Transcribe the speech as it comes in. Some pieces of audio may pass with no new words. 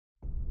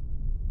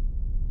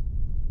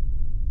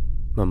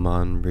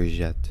Maman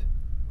Brigitte,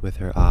 with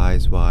her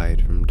eyes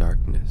wide from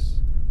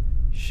darkness,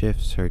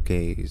 shifts her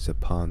gaze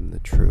upon the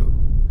true.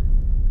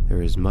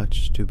 There is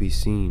much to be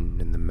seen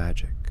in the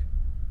magic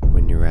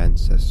when your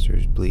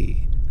ancestors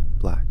bleed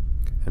black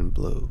and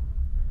blue.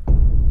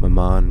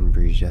 Maman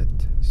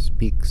Brigitte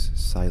speaks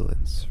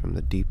silence from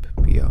the deep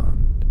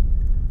beyond.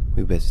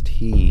 We best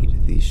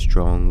heed these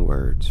strong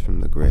words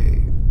from the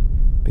grave,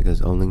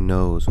 because only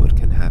knows what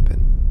can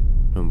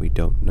happen when we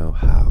don't know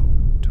how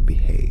to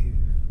behave.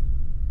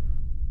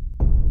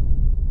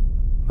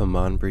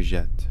 Maman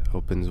Brigitte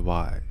Opens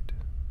Wide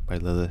by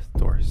Lilith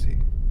Dorsey.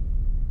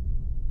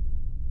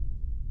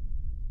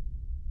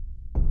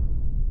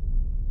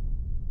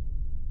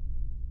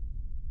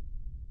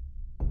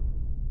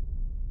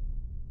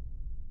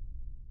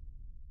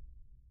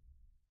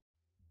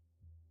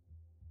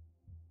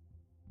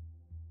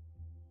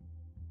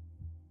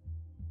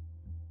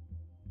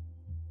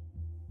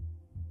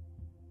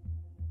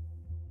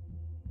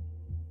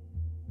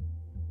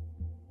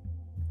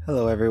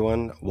 Hello,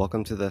 everyone.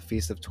 Welcome to the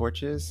Feast of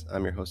Torches.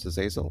 I'm your host,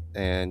 Azazel,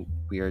 and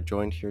we are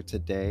joined here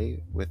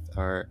today with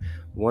our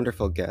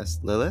wonderful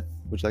guest, Lilith.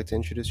 Would you like to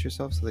introduce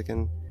yourself so they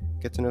can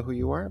get to know who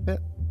you are a bit?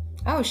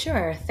 Oh,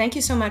 sure. Thank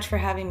you so much for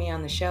having me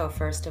on the show,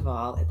 first of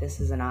all.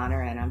 This is an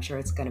honor, and I'm sure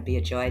it's going to be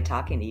a joy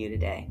talking to you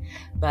today.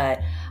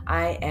 But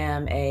I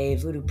am a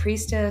voodoo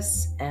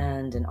priestess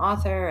and an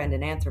author and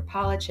an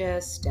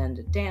anthropologist and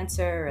a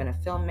dancer and a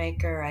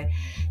filmmaker. I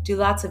do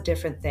lots of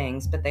different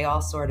things, but they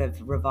all sort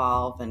of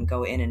revolve and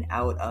go in and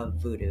out of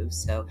voodoo.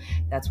 So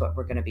that's what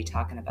we're going to be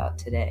talking about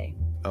today.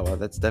 Oh, well,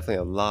 that's definitely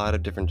a lot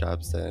of different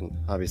jobs and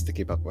hobbies to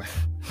keep up with.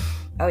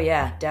 Oh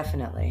yeah,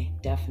 definitely.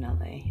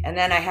 And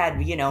then I had,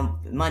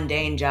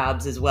 mundane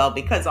jobs as well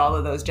because all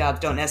of those jobs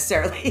don't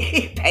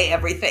necessarily pay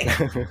everything.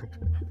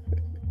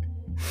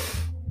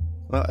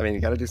 Well, I mean, you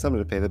got to do something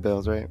to pay the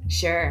bills, right?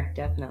 Sure,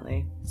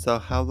 definitely. So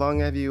how long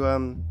have you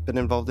been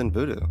involved in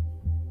voodoo?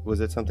 Was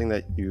it something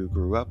that you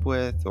grew up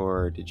with,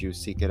 or did you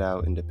seek it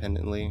out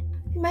independently?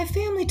 My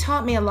family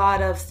taught me a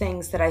lot of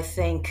things that I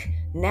think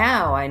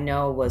now I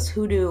know was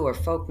hoodoo or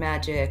folk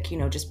magic,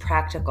 just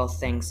practical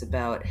things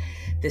about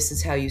this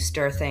is how you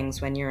stir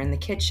things when you're in the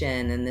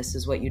kitchen, and this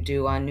is what you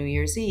do on New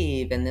Year's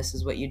Eve, and this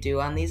is what you do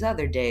on these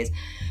other days.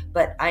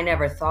 But I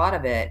never thought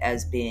of it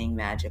as being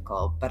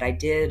magical. But I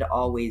did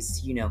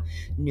always,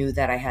 knew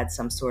that I had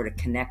some sort of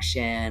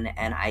connection,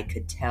 and I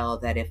could tell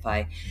that if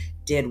I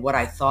did what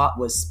I thought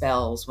was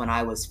spells when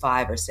I was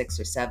 5 or 6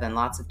 or 7,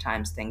 lots of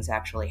times things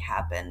actually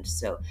happened.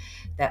 So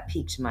that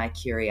piqued my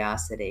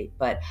curiosity.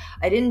 But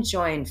I didn't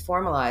join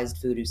formalized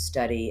voodoo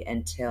study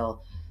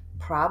until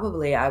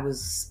probably I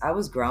was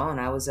grown.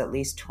 I was at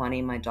least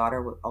 20. My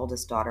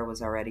oldest daughter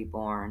was already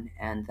born,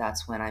 and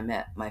that's when I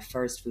met my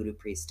first voodoo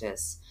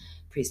priestess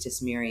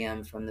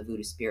Miriam from the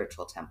Voodoo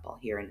Spiritual Temple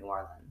here in New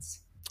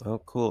Orleans. Oh,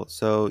 cool.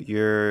 So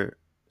you're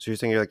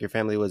saying your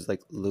family was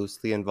like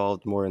loosely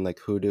involved more in like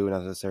hoodoo,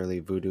 not necessarily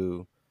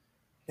voodoo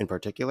in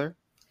particular?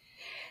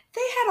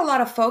 They had a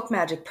lot of folk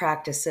magic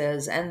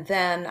practices, and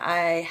then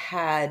I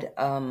had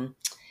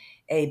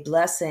a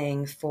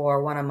blessing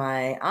for one of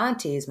my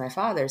aunties, my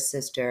father's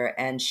sister,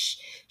 and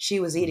she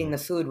was eating Mhm. the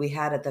food we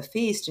had at the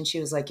feast, and she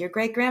was like, your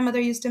great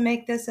grandmother used to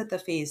make this at the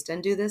feast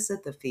and do this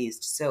at the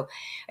feast. So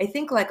I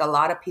think, like a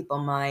lot of people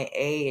my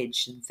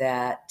age,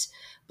 that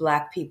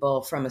Black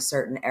people from a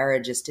certain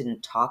era just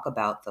didn't talk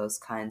about those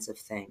kinds of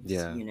things,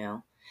 Yeah.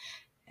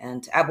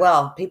 and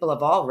well, people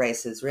of all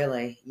races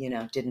really,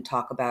 didn't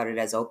talk about it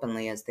as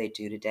openly as they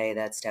do today.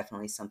 That's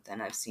definitely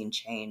something I've seen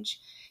change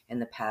in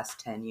the past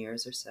 10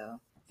 years or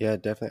so. Yeah,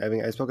 definitely. I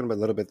mean, I've spoken a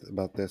little bit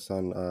about this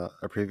on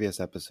a previous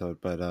episode,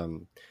 but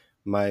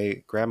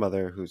my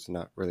grandmother, who's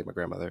not really my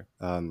grandmother,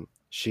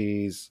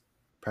 she's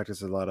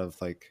practiced a lot of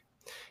like,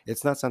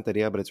 it's not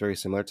Santeria, but it's very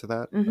similar to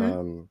that.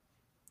 Hmm.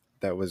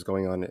 That was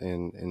going on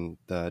in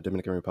the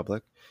Dominican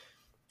Republic,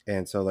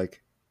 and so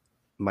like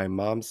my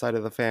mom's side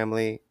of the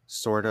family,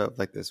 sort of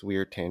like this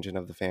weird tangent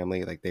of the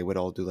family, like they would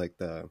all do like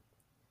the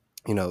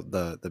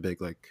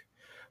big like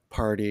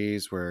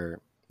parties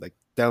where like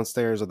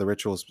downstairs are the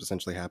rituals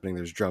essentially happening.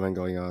 There's drumming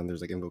going on,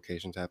 there's like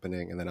invocations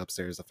happening, and then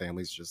upstairs the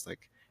family's just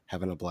like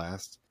having a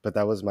blast. But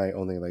that was my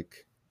only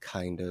like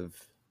kind of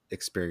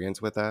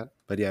experience with that.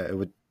 But yeah, it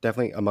would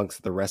definitely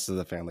amongst the rest of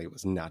the family it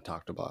was not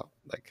talked about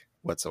like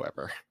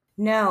whatsoever.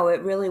 No,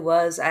 it really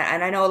was.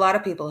 And I know a lot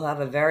of people who have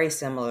a very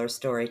similar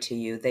story to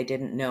you. They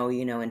didn't know,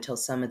 until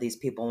some of these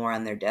people were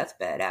on their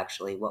deathbed,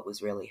 actually, what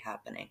was really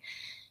happening,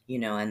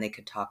 and they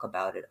could talk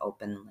about it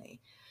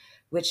openly,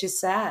 which is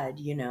sad,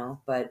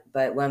 but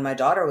when my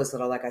daughter was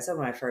little, like I said,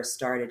 when I first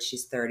started,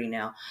 she's 30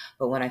 now,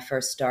 but when I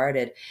first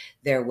started,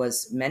 there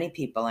was many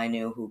people I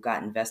knew who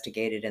got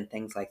investigated and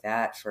things like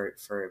that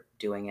for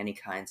doing any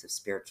kinds of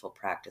spiritual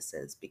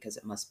practices, because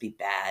it must be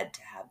bad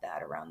to have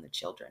that around the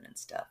children and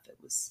stuff. It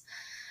was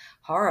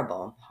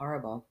horrible.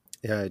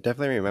 Yeah, I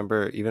definitely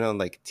remember even on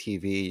like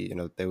TV,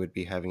 they would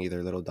be having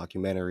either little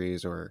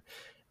documentaries or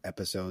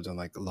episodes on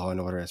like Law and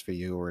Order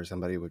SVU, or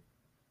somebody would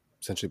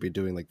essentially be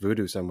doing like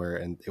voodoo somewhere,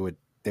 and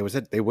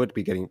they would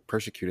be getting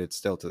persecuted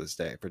still to this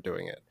day for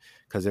doing it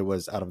because it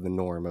was out of the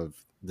norm of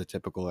the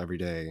typical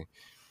everyday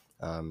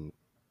um,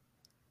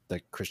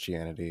 like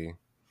Christianity.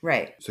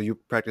 Right. So you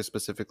practice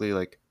specifically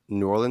like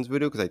New Orleans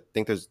voodoo, because I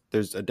think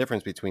there's a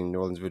difference between New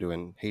Orleans voodoo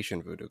and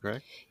Haitian voodoo,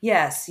 correct?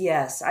 Yes,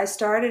 yes. I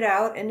started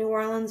out in New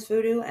Orleans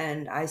voodoo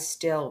and I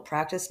still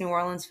practice New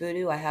Orleans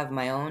voodoo. I have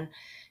my own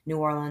New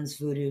Orleans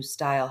voodoo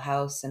style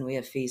house and we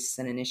have feasts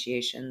and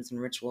initiations and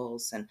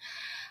rituals, and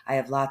I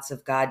have lots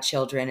of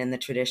godchildren in the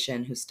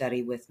tradition who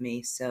study with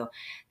me. So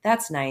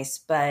that's nice.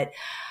 But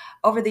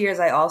over the years,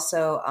 I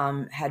also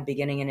had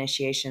beginning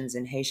initiations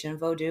in Haitian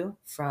Vodou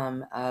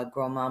from a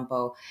Gros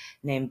Mambo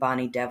named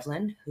Bonnie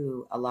Devlin,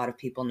 who a lot of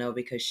people know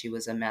because she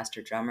was a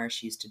master drummer.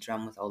 She used to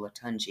drum with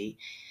Olatunji.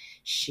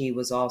 She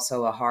was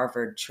also a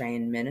Harvard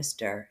trained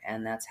minister,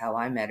 and that's how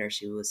I met her.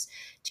 She was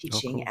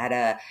Oh, teaching cool. at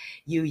a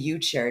UU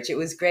church. It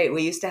was great.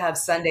 We used to have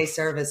Sunday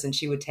service, and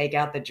she would take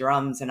out the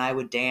drums, and I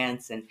would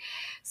dance. And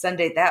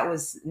Sunday, that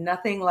was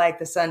nothing like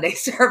the Sunday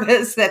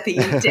service that the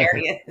I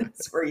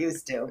Unitarians were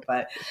used to,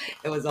 but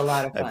it was a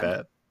lot of fun.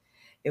 bet.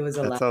 It was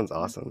a That lot sounds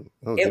of fun. awesome.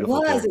 That was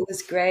beautiful It too.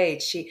 was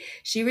great.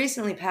 She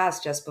recently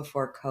passed just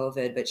before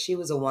COVID, but she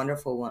was a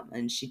wonderful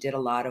woman. She did a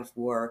lot of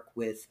work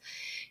with,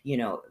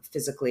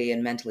 physically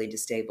and mentally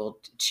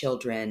disabled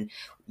children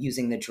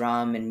using the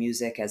drum and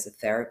music as a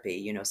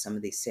therapy, some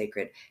of these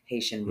sacred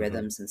Haitian Hmm.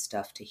 rhythms and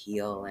stuff to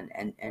heal,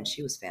 and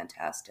she was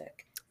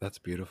fantastic. That's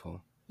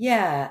beautiful.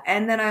 Yeah,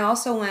 and then I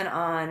also went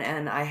on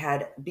and I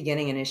had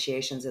beginning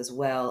initiations as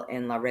well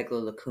in La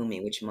Regla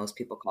Lukumi, which most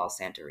people call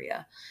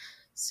Santeria.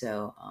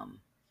 So,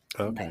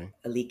 my Okay.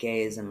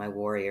 Aliques and my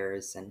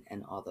warriors and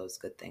all those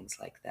good things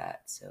like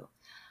that. So,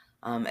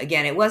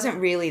 again, it wasn't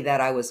really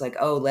that I was like,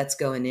 oh, let's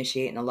go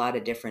initiate in a lot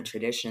of different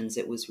traditions.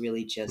 It was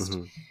really just,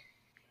 Hmm.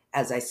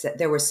 as I said,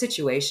 there were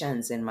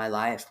situations in my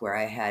life where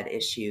I had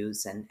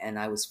issues and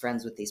I was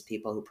friends with these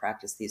people who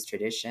practice these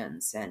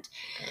traditions. And,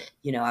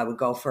 I would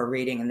go for a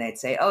reading and they'd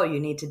say, oh, you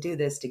need to do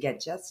this to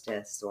get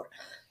justice, or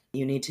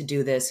you need to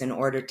do this in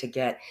order to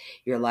get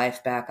your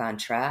life back on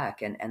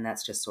track. And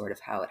that's just sort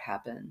of how it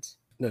happened.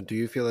 Now, do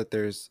you feel that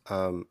there's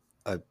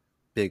a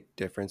big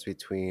difference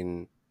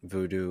between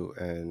voodoo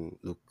and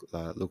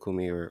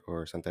lukumi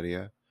or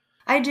santeria?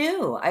 I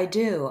do. I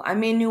do. I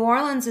mean, New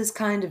Orleans is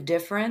kind of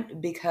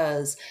different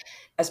because,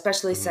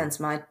 especially Hmm. since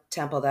my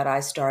temple that I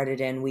started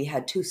in, we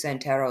had two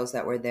Santeros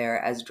that were there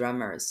as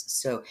drummers.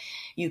 So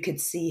you could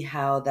see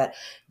how that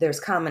there's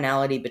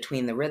commonality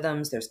between the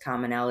rhythms, there's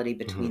commonality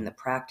between Hmm. the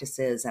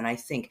practices. And I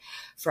think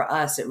for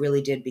us, it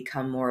really did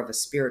become more of a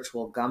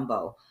spiritual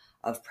gumbo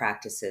of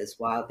practices.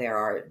 While there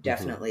are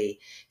Hmm. definitely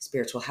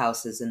spiritual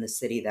houses in the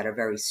city that are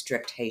very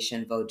strict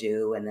Haitian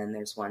Vodou, and then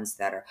there's ones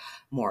that are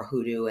more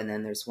hoodoo, and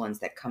then there's ones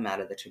that come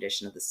out of the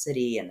tradition of the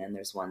city, and then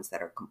there's ones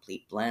that are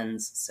complete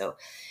blends. So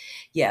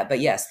yeah, but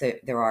yes,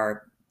 there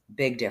are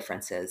big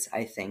differences,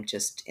 I think,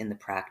 just in the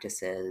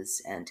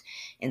practices and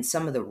in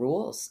some of the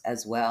rules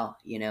as well.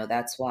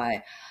 That's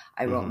why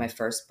I wrote my Hmm.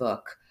 first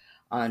book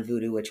on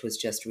voodoo, which was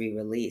just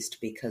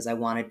re-released, because I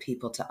wanted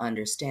people to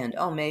understand,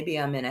 oh, maybe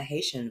I'm in a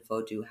Haitian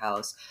voodoo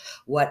house.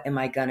 What am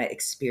I going to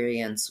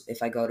experience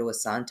if I go to a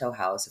Santo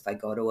house, if I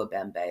go to a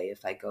Bembe,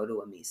 if I go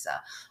to a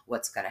Misa?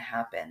 What's going to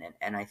happen?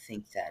 And I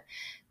think that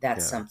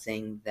that's Yeah.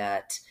 something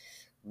that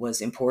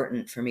was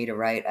important for me to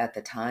write at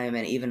the time,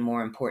 and even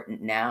more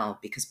important now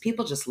because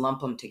people just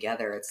lump them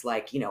together. It's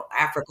like,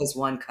 Africa's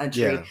one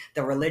country, Yeah.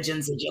 the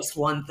religions are just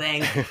one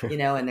thing,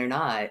 and they're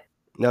not.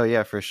 No,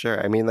 yeah, for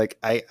sure. I mean, like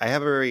I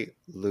have a very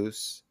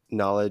loose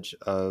knowledge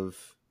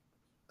of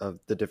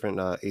the different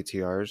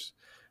ATRs,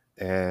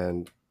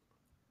 and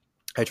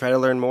I try to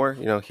learn more,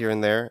 here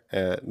and there.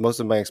 Most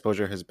of my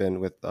exposure has been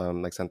with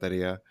like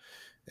Santeria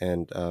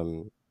and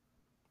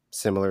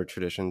similar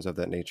traditions of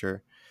that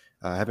nature.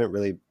 I haven't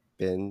really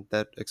been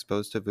that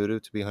exposed to voodoo,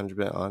 to be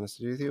 100%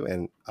 honest with you,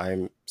 and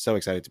I'm so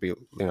excited to be,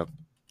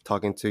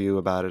 talking to you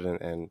about it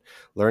and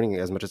learning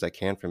as much as I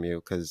can from you,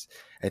 because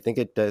I think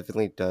it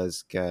definitely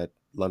does get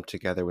lumped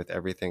together with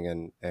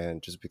everything,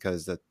 and just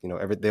because that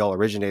they all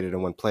originated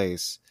in one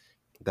place,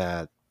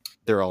 that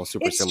they're all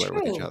super It's similar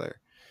with each true.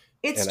 other,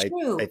 It's and I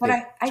true. But think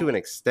I to an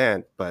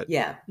extent, but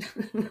yeah.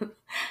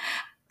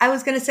 I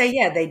was going to say,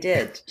 yeah, they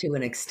did to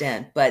an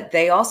extent, but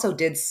they also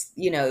did,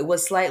 it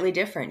was slightly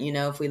different.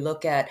 If we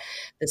look at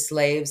the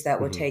slaves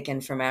that were mhm, taken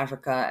from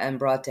Africa and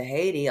brought to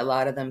Haiti, a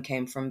lot of them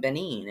came from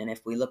Benin. And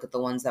if we look at the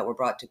ones that were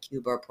brought to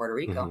Cuba or Puerto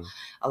Rico, mhm,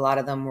 a lot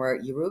of them were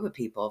Yoruba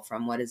people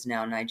from what is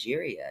now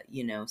Nigeria,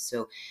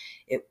 so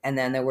and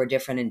then there were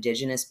different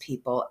indigenous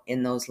people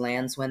in those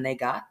lands when they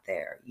got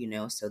there,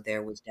 so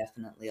there was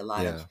definitely a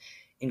lot of yeah.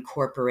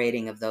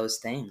 incorporating of those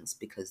things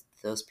because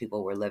those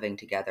people were living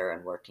together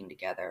and working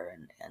together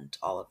and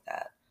all of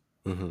that.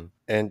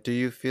 And do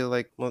you feel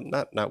like, well,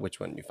 not which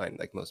one you find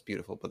like most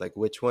beautiful, but like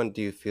which one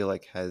do you feel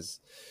like has,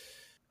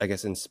 I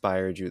guess,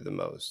 inspired you the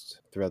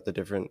most throughout the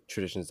different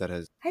traditions that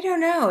has? I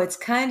don't know. It's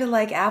kind of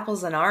like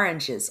apples and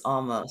oranges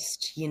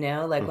almost,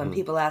 like when Hmm.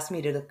 people ask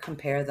me to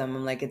compare them,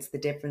 I'm like, it's the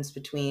difference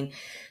between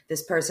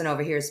this person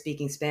over here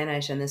speaking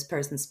Spanish and this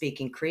person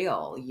speaking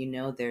Creole.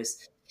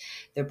 There's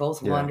they're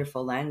both Yeah.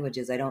 wonderful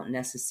languages. I don't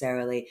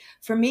necessarily,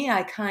 for me,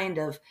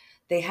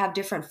 they have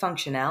different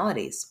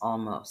functionalities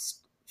almost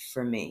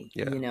for me,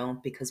 Yeah.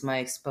 because my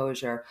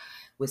exposure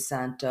with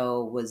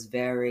Santo was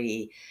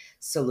very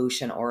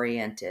solution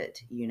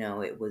oriented.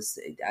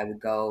 I would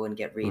go and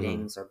get Hmm.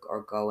 readings,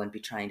 or go and be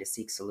trying to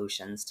seek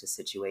solutions to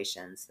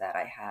situations that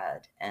I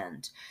had.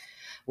 And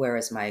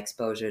whereas my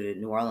exposure to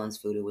New Orleans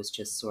voodoo was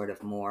just sort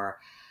of more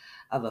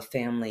of a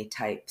family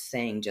type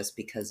thing, just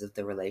because of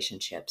the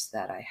relationships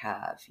that I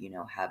have,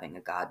 having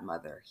a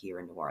godmother here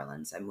in New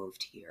Orleans. I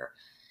moved here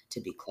to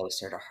be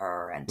closer to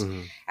her. And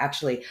Hmm.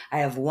 actually, I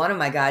have one of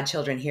my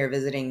godchildren here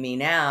visiting me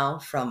now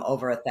from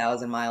over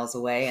 1,000 miles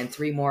away, and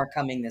three more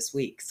coming this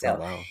week. Oh, So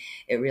wow.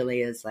 it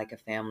really is like a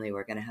family.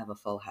 We're going to have a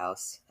full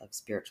house of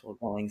spiritual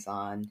goings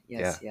on. Yeah.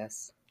 Yes,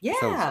 yes. That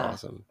sounds Yeah.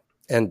 awesome.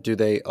 And do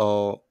they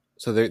all,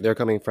 so they're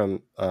coming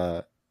from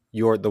the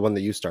one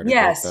that you started, right?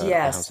 Yes, The house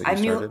yes. that you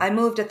started? I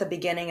moved at the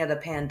beginning of the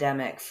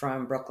pandemic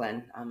from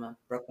Brooklyn. I'm a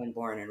Brooklyn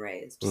born and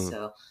raised. Mm.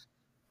 So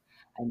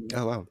I moved.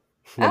 Oh, wow.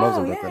 My mom's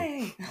Oh, in Brooklyn.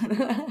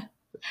 yay.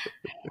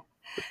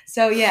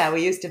 So yeah,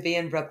 we used to be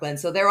in Brooklyn.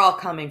 So they're all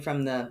coming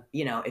from the,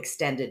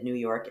 extended New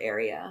York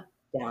area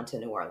down to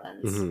New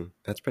Orleans. Hmm.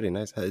 That's pretty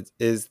nice. I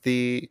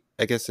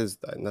guess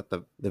not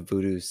the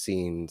voodoo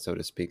scene, so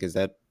to speak, is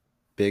that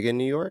big in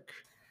New York?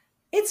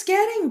 It's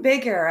getting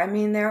bigger. I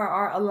mean, there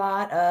are a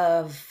lot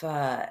of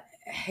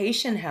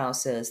Haitian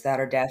houses that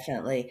are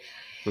definitely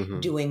Hmm.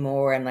 doing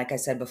more. And like I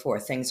said before,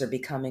 things are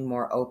becoming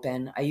more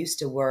open.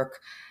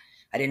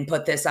 I didn't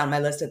put this on my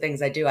list of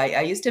things I do.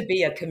 I used to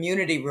be a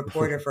community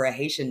reporter for a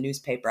Haitian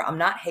newspaper. I'm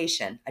not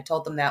Haitian. I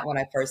told them that when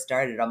I first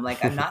started. I'm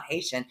like, I'm not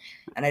Haitian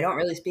and I don't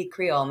really speak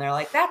Creole. And they're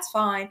like, that's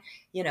fine.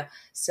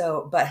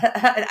 So, but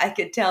I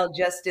could tell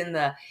just in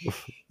the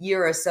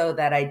year or so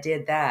that I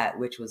did that,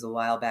 which was a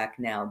while back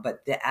now,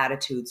 but the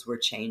attitudes were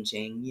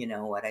changing. You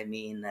know what I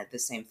mean? That the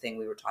same thing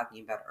we were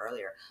talking about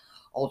earlier,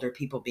 older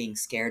people being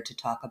scared to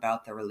talk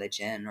about their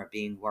religion, or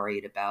being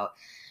worried about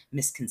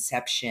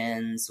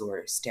misconceptions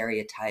or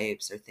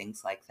stereotypes or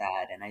things like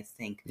that. And I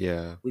think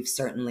Yeah. we've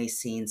certainly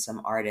seen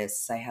some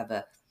artists. I have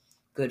a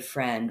good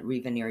friend,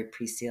 Riva Neri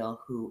Prisil,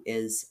 who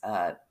is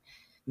a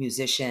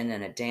musician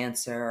and a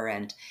dancer,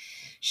 and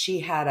she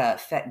had a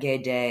Fête Gay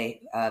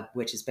Day,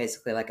 which is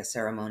basically like a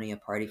ceremony, a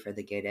party for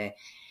the gay day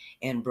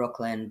in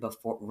Brooklyn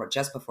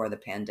just before the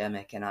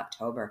pandemic in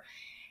October,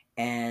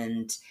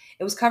 and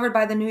it was covered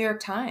by the New York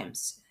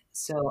Times.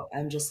 So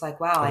I'm just like,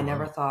 wow, Oh, I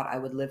never wow. thought I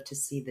would live to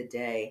see the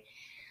day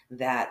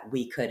that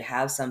we could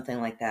have something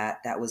like that,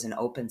 that was an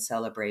open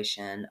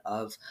celebration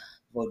of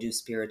Vodou Hmm.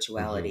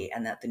 spirituality,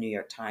 and that the New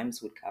York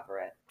Times would cover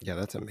it. Yeah,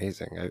 that's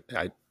amazing.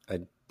 I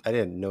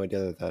had no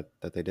idea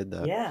that they did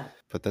that, Yeah.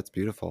 but that's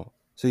beautiful.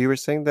 So you were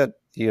saying that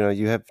you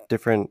have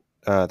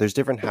there's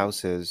different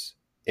houses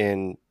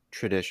in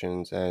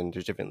traditions, and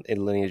there's different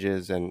in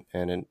lineages and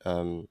in,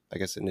 I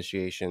guess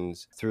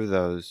initiations through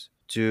those.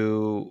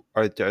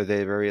 Are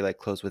they very like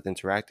close with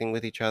interacting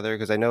with each other?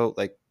 Because I know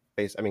like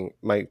I mean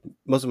my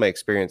most of my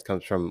experience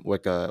comes from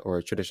Wicca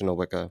or traditional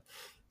Wicca,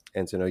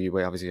 and so you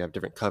obviously have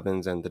different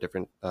covens and the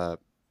different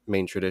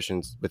main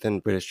traditions within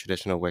British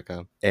traditional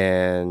Wicca.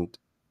 And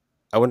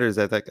I wonder, is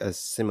that like a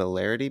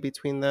similarity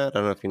between that? I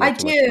don't know if you know I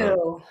too much about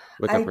do.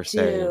 Wicca I per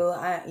se. do.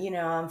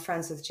 I'm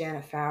friends with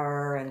Janet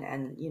Farrer,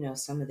 and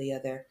some of the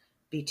other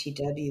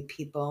BTW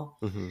people.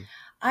 Hmm.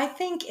 I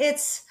think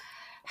this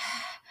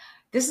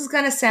is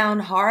going to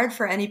sound hard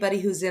for anybody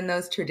who's in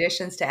those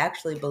traditions to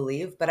actually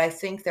believe, but I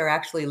think they're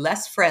actually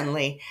less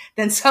friendly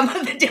than some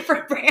of the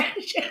different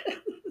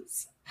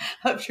branches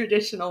of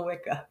traditional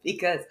Wicca,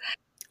 because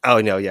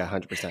Oh no, yeah,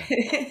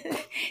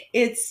 100%.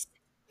 it's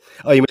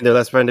Oh, you mean they're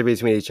less friendly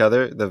between each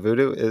other? The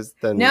voodoo is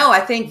then. no,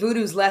 I think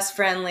voodoo's less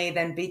friendly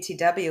than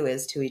BTW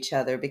is to each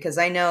other, because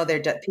I know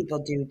people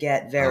do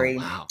get Oh very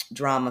wow.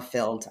 drama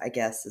filled, I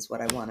guess is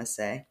what I want to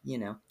say.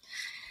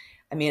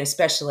 I mean,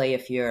 especially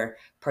if you're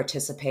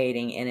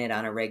participating in it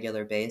on a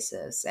regular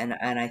basis. And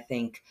I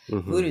think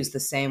Hmm. voodoo's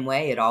the same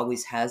way. It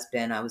always has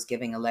been. I was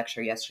giving a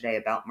lecture yesterday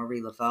about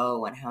Marie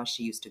Laveau and how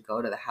she used to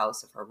go to the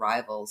house of her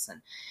rivals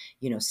and,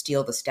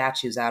 steal the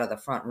statues out of the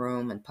front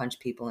room and punch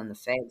people in the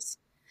face.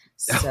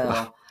 Oh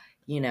wow.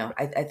 So,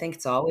 I think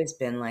it's always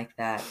been like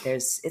that.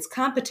 It's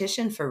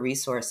competition for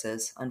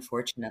resources,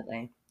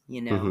 unfortunately,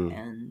 Hmm.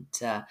 and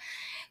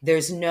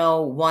there's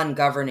no one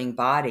governing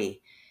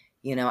body.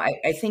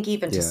 I think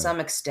even to Yeah. some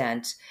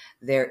extent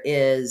there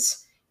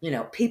is,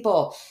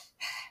 people,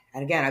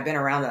 and again, I've been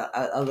around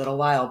a little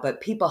while,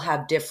 but people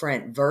have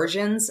different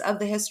versions of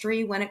the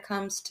history when it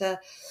comes to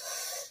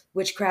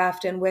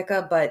witchcraft and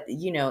Wicca. But,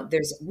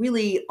 there's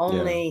really Yeah.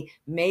 only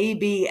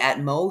maybe at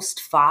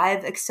most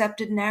five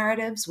accepted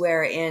narratives,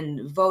 where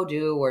in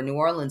Vodou or New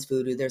Orleans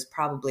voodoo, there's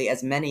probably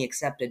as many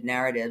accepted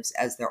narratives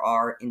as there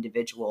are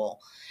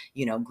individual,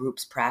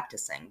 groups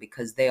practicing,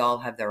 because they all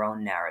have their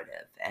own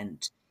narrative.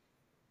 And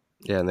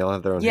Yeah, and they all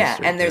have their own yeah,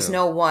 history and there's too.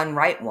 no one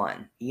right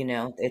one.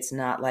 It's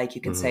not like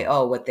you can say, Hmm.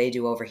 oh, what they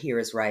do over here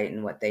is right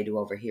and what they do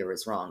over here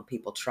is wrong.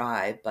 People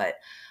try, but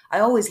I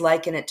always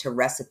liken it to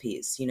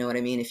recipes. You know what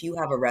I mean? If you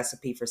have a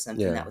recipe for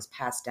something Yeah. that was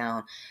passed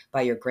down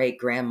by your great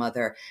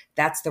grandmother,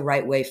 that's the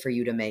right way for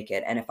you to make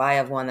it. And if I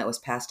have one that was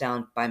passed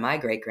down by my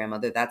great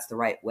grandmother, that's the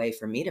right way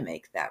for me to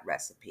make that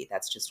recipe.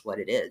 That's just what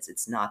it is.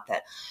 It's not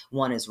that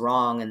one is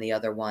wrong and the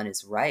other one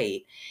is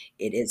right.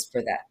 It is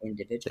for that They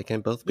individual.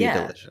 can both be Yeah.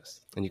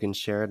 delicious, and you can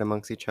share it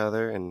amongst each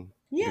other and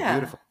be Yeah.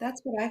 beautiful.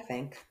 That's what I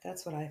think.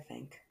 That's what I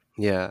think.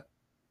 Yeah.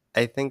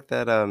 I think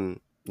that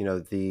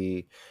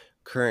the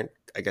current,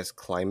 I guess,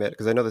 climate,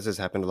 because I know this has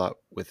happened a lot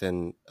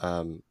within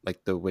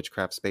like the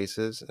witchcraft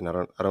spaces, and I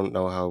don't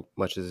know how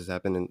much this has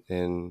happened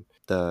in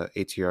the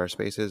ATR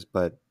spaces,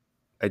 but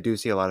I do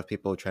see a lot of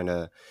people trying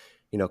to,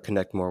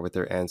 connect more with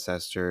their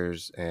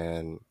ancestors,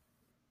 and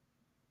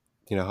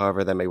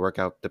however that may work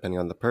out depending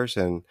on the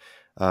person.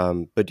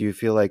 But do you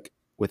feel like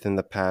within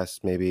the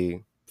past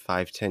maybe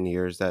 5-10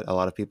 years that a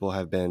lot of people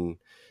have been,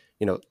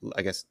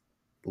 I guess,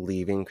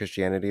 leaving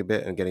Christianity a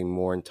bit and getting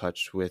more in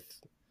touch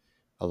with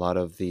a lot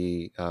of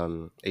the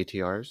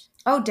ATRs?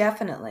 Oh,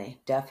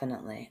 definitely.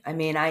 Definitely. I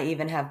mean, I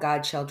even have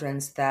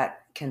godchildrens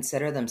that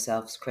consider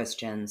themselves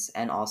Christians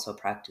and also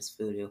practice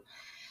voodoo.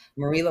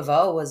 Marie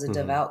Laveau was a Hmm.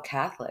 devout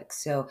Catholic.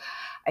 So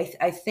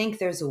I think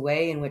there's a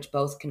way in which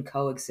both can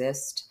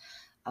coexist.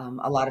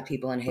 A lot of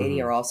people in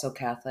Haiti are Hmm. also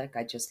Catholic.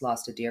 I just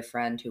lost a dear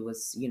friend who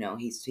was,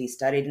 he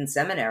studied in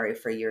seminary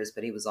for years,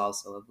 but he was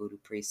also a voodoo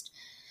priest.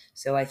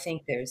 So I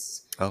think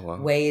there's Oh,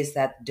 wow. ways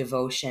that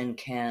devotion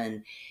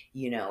can,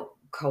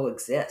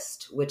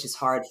 coexist, which is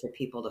hard for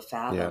people to Yeah.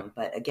 fathom.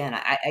 But again,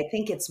 I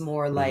think it's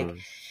more like Hmm.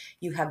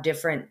 you have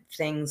different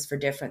things for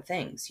different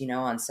things.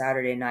 On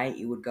Saturday night,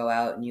 you would go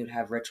out and you'd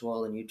have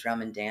ritual and you'd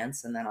drum and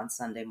dance. And then on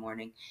Sunday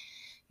morning,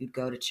 you'd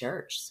go to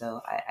church.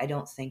 So I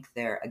don't think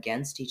they're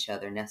against each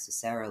other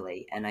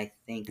necessarily. And I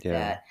think Yeah.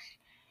 that,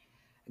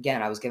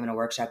 again, I was given a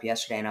workshop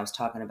yesterday and I was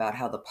talking about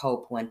how the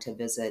Pope went to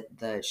visit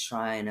the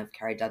shrine of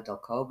Caridad del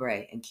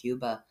Cobre in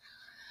Cuba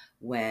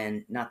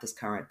when, not this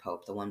current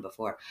Pope, the one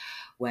before,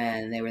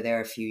 when they were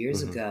there a few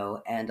years Hmm.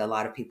 ago. And a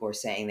lot of people were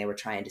saying they were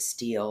trying to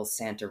steal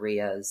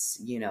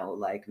Santeria's,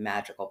 like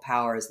magical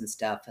powers and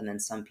stuff. And then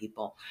some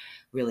people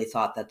really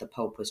thought that the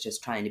Pope was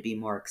just trying to be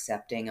more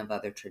accepting of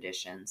other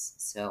traditions.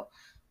 So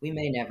we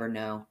may never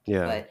know,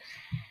 Yeah. but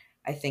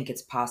I think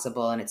it's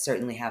possible. And it's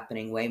certainly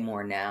happening way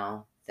more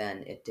now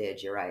than it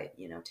did, you're right,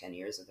 10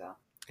 years ago.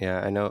 Yeah,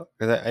 I know.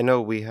 'Cause I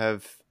know we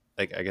have,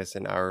 like, I guess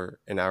in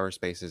our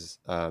spaces,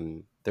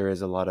 there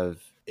is a lot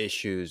of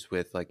issues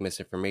with like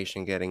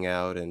misinformation getting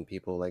out and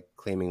people like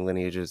claiming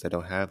lineages that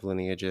don't have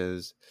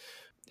lineages.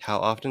 How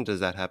often does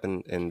that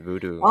happen in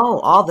voodoo, Oh,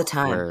 all the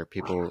time. where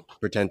people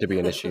pretend to be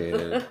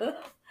initiated?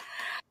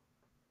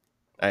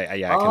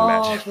 Yeah, I can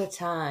imagine. All the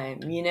time,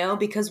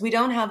 because we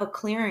don't have a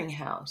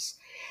clearinghouse.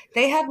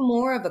 They have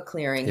more of a Yeah.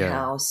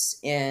 clearinghouse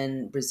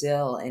in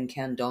Brazil, in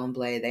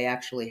Candomblé. They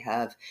actually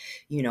have,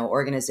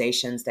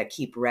 organizations that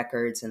keep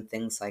records and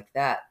things like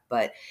that.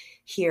 But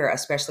here,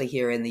 especially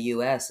here in the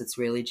US, it's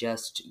really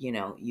just,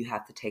 you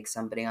have to take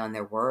somebody on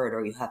their word,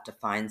 or you have to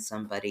find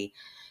somebody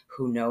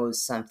who knows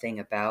something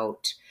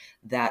about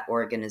that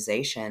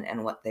organization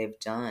and what they've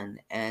done.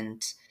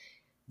 And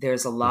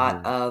there's a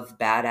lot Hmm. of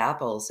bad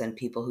apples and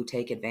people who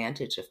take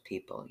advantage of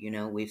people.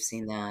 We've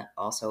seen that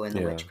also in the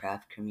Yeah.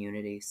 witchcraft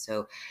community.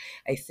 So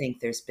I think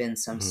there's been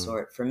some Hmm.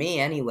 sort, for me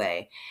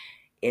anyway,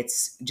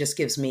 it's just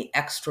gives me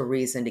extra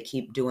reason to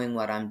keep doing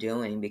what I'm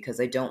doing,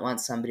 because I don't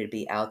want somebody to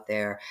be out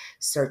there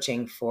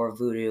searching for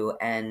voodoo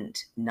and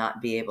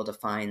not be able to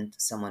find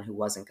someone who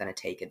wasn't going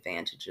to take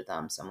advantage of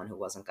them, someone who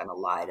wasn't going to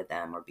lie to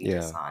them or be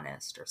Yeah.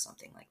 dishonest or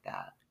something like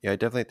that. Yeah, I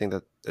definitely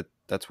think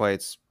that's why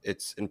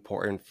it's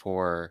important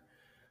for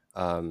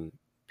um,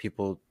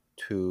 people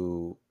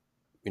to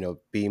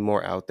be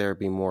more out there,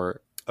 be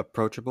more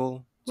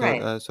approachable,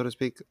 Right. so to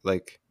speak.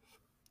 Like,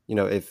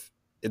 if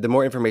the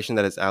more information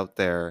that is out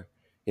there,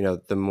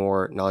 the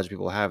more knowledge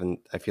people have. And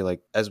I feel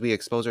like as we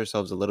expose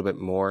ourselves a little bit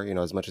more,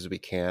 as much as we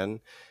can,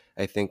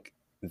 I think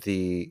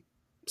the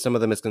some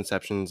of the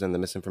misconceptions and the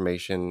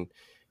misinformation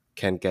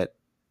can get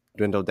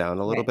dwindled down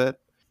a little Right.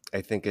 bit.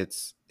 I think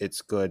it's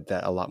good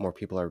that a lot more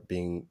people are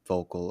being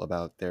vocal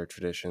about their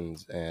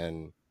traditions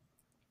and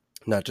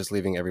not just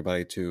leaving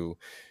everybody to,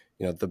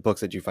 the books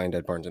that you find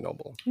at Barnes and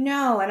Noble.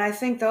 No, and I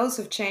think those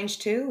have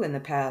changed too in the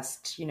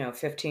past,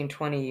 15,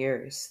 20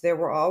 years. There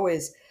were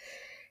always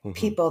Hmm.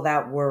 people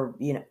that were,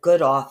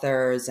 good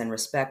authors and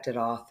respected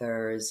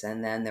authors,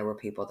 and then there were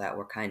people that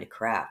were kind of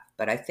crap.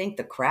 But I think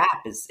the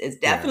crap is Yeah.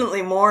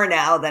 definitely more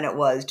now than it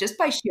was, just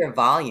by sheer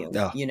volume,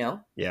 Oh,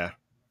 yeah.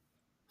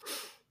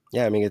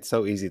 Yeah, I mean, it's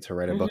so easy to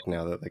write a book Mhm.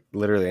 now that like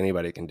literally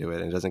anybody can do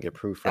it, and it doesn't get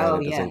proofread. Oh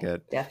It doesn't yeah,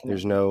 get.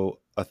 There's definitely. no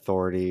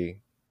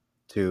authority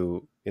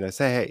to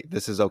say, hey,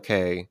 this is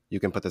okay. You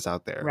can put this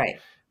out there. Right.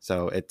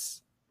 So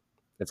it's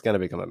going to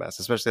become a mess,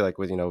 especially like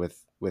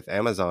with with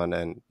Amazon,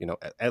 and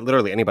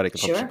literally anybody can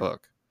publish a Sure.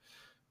 book.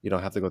 You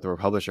don't have to go through a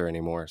publisher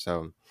anymore.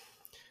 So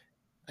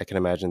I can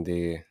imagine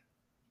the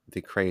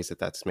craze that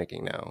that's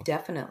making now.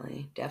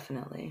 Definitely.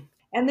 Definitely.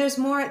 And there's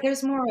more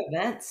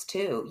events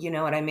too, you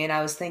know what I mean?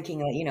 I was thinking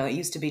that, it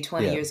used to be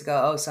 20 Yeah, years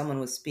ago, oh, someone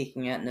was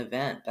speaking at an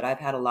event, but I've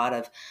had a lot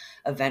of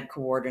event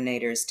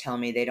coordinators tell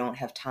me they don't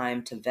have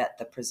time to vet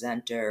the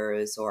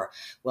presenters, or,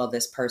 well,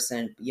 this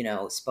person,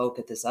 spoke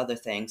at this other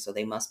thing, so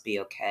they must be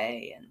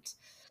okay, and it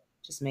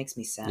just makes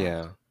me sad.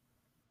 yeah.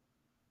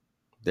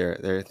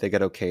 They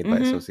get okayed by Mhm.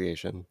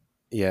 association.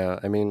 Yeah,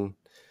 I mean,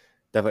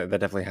 that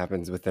definitely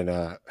happens within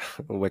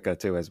Wicca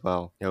too as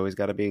well. You always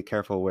got to be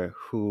careful where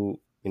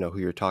who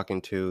you're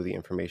talking to, the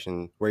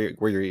information where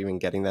you're even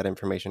getting that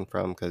information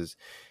from, because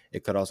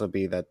it could also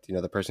be that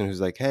the person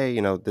who's like, hey,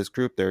 this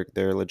group,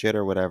 they're legit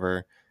or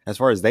whatever, as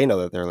far as they know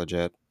that they're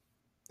legit,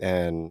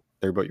 and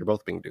you're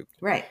both being duped.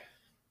 Right.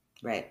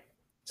 Right.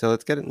 So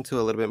let's get into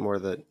a little bit more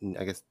of the,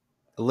 I guess,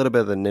 a little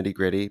bit of the nitty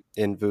gritty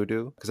in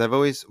voodoo, because I've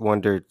always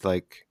wondered,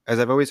 like, as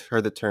I've always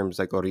heard the terms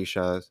like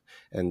orishas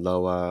and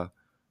loa,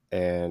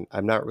 and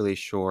I'm not really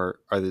sure,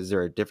 is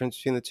there a difference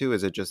between the two?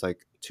 Is it just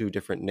like two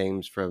different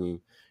names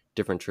from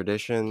different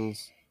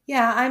traditions?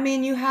 Yeah, I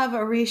mean, you have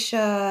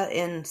Orisha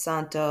in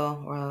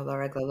Santo, or La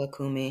Regla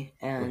Lukumi,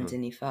 and Hmm.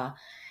 in Ifa,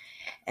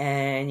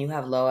 and you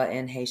have Loa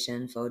in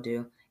Haitian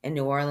Vodou. In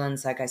New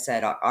Orleans, like I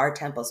said, our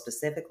temple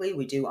specifically,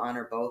 we do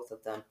honor both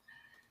of them.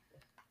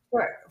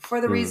 For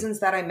the Mm.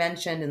 reasons that I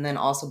mentioned, and then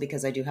also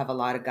because I do have a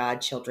lot of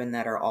godchildren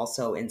that are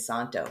also in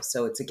Santo.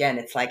 So it's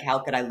like, how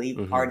could I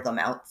leave part Hmm. of them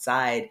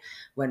outside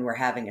when we're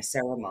having a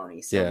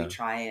ceremony? So we Yeah.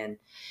 try and,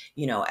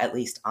 at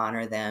least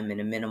honor them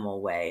in a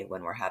minimal way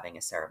when we're having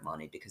a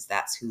ceremony, because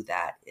that's who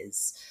that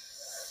is,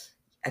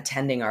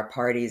 attending our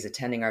parties,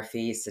 attending our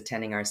feasts,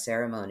 attending our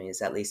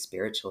ceremonies, at least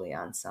spiritually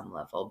on some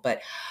level.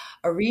 But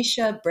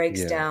Orisha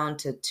breaks Yeah. down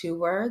to two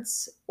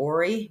words: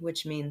 Ori,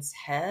 which means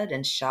head,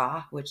 and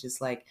Sha, which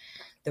is like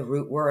the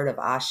root word of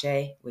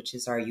Ashe, which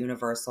is our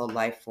universal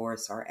life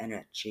force, our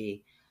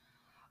energy,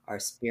 our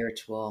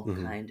spiritual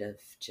Hmm. kind of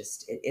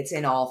just, it's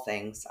in all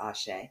things,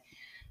 Ashe.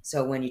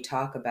 So when you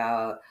talk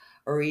about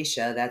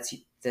Orisha, that's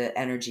the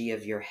energy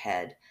of your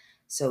head.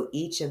 So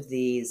each of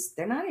these,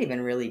 they're not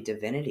even really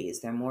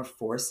divinities, they're more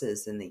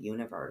forces in the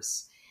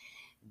universe.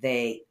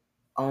 They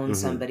own Hmm.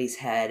 somebody's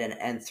head,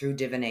 and through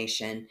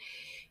divination,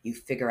 you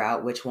figure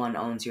out which one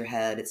owns your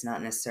head. It's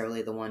not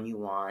necessarily the one you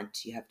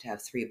want. You have to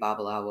have three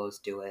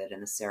babalawos do it,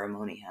 and a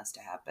ceremony has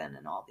to happen,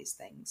 and all these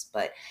things.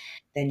 But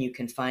then you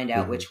can find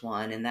out Hmm. which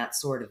one, and that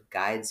sort of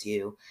guides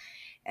you,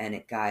 and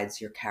it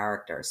guides your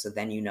character. So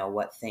then you know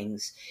what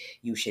things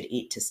you should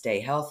eat to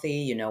stay healthy.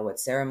 You know what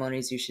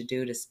ceremonies you should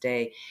do to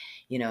stay,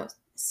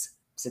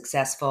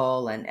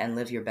 successful, and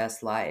live your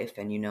best life.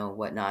 And you know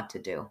what not to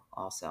do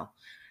also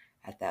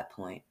at that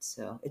point.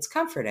 So it's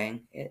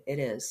comforting. It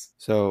is.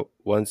 So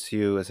once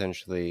you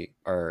essentially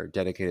are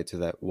dedicated to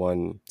that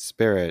one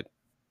spirit,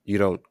 you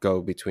don't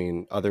go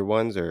between other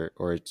ones, or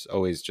it's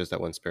always just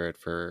that one spirit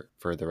for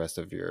the rest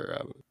of your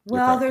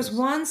Well, there's practice.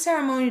 one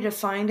ceremony to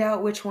find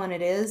out which one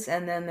it is,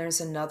 and then there's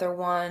another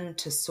one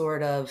to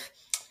sort of.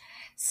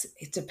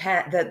 It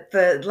depends.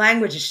 The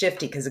language is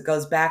shifty because it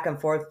goes back and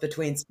forth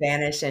between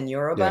Spanish and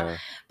Yoruba, Yeah.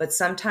 but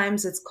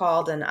sometimes it's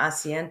called an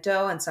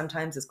asiento and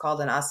sometimes it's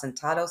called an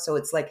asentado. So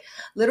it's like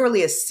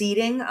literally a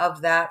seating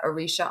of that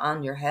orisha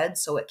on your head,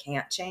 so it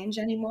can't change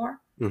anymore.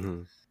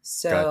 Hmm.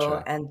 So,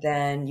 Gotcha. and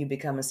then you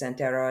become a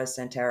santero, a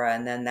santera,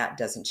 and then that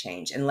doesn't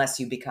change unless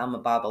you become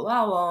a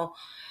babalawo,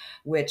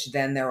 which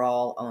then they're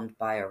all owned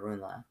by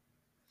Aruna.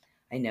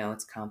 I know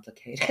it's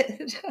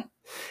complicated.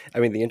 I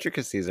mean, the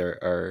intricacies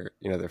are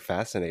they're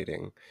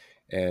fascinating,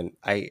 and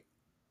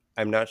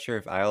I'm not sure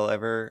if I'll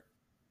ever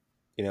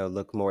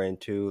look more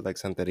into like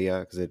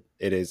Santeria, because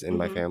it is in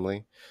my Hmm.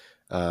 family.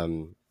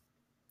 Um,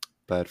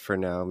 but for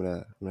now, I'm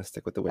gonna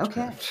stick with the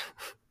Okay. witchcraft.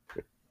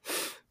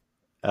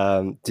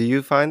 Do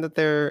you find that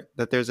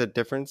there's a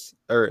difference,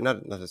 or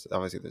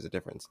obviously there's a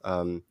difference,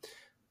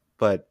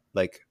 but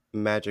like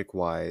magic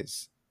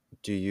wise,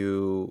 do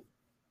you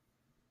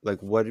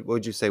like what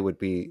would you say would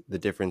be the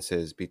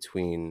differences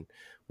between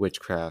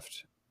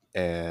witchcraft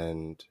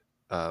and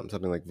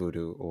something like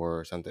voodoo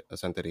or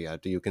santeria?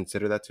 Do you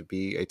consider that to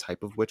be a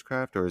type of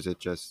witchcraft, or is it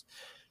just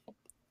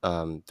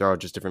there are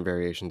just different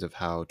variations of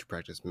how to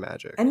practice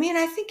I magic? mean,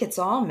 I think it's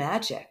all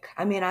magic.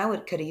 I mean,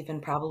 could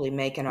even probably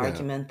make an Yeah,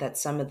 argument that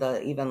some of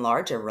the even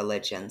larger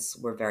religions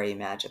were very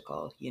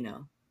magical,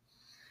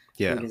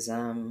 yeah.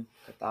 Buddhism,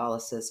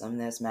 Catholicism,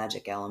 there's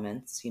magic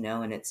elements,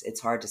 and it's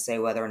hard to say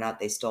whether or not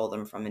they stole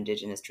them from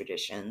indigenous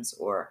traditions,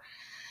 or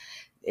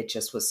it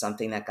just was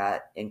something that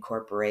got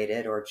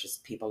incorporated, or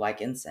just people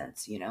like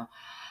incense.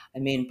 I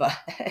mean, but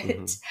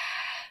Hmm.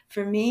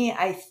 for me,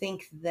 I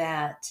think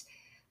that,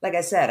 like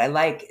I said,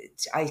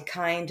 I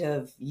kind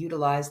of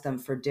utilize them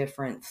for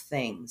different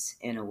things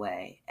in a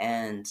way.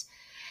 And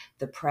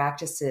the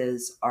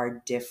practices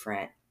are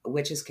different.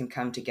 Witches can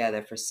come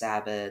together for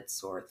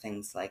Sabbats or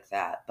things like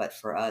that. But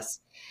for us,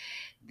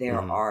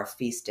 there Hmm. are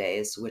feast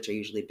days, which are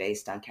usually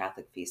based on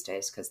Catholic feast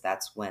days, because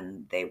that's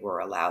when they were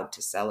allowed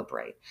to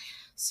celebrate.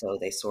 So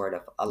they sort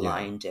of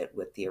Yeah. aligned it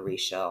with the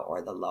Orisha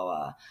or the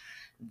Loa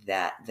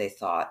that they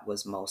thought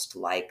was most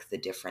like the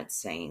different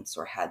saints,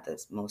 or had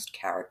the most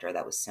character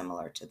that was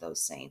similar to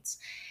those saints.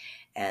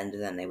 and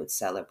then they would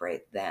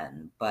celebrate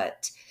then.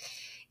 But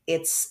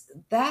it's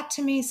that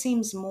to me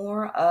seems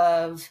more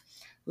of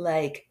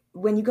like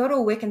when you go to a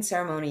Wiccan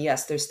ceremony,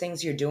 yes, there's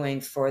things you're doing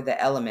for the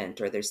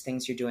element or there's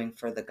things you're doing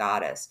for the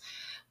goddess.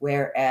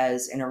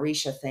 Whereas an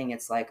Orisha thing,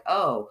 it's like,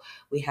 oh,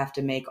 we have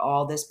to make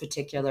all this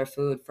particular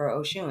food for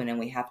Oshun and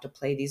we have to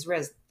play these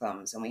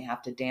rhythms and we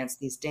have to dance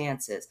these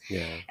dances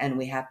Yeah. and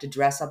we have to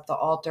dress up the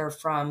altar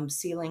from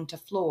ceiling to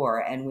floor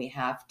and we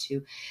have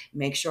to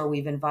make sure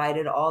we've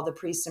invited all the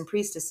priests and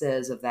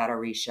priestesses of that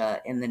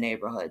Orisha in the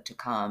neighborhood to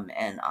come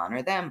and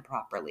honor them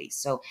properly.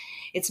 So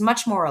it's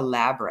much more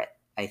elaborate,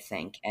 I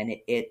think, and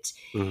it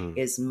Hmm.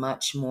 is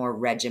much more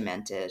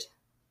regimented,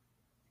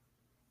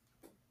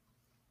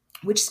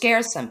 which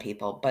scares some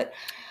people. But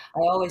I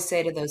always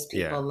say to those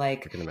people, Yeah,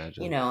 I like, can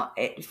imagine.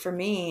 for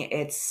me,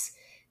 it's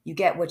you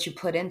get what you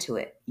put into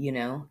it.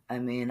 I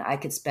mean, I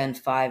could spend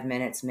 5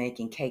 minutes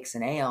making cakes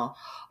and ale,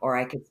 or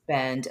I could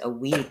spend a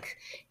week,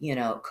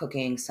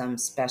 cooking some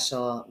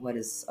special, what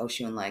is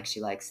Oshun like?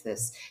 She likes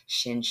this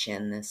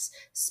shinshin, this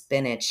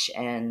spinach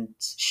and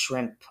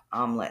shrimp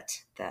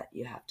omelet that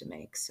you have to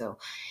make. So,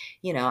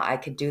 I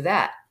could do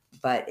that.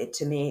 But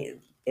to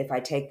me, if I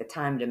take the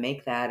time to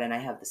make that and I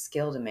have the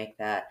skill to make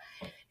that,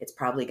 it's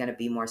probably going to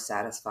be more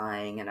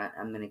satisfying and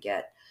I'm going to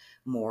get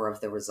more of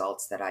the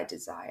results that I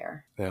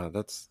desire. Yeah,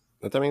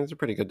 I mean, it's a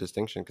pretty good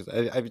distinction because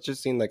I've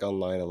just seen like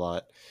online a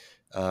lot.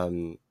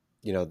 Um,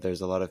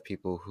 there's a lot of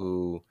people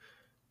who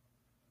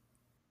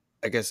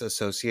I guess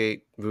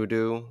associate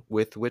voodoo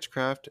with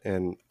witchcraft,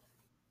 and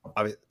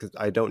because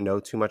I don't know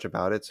too much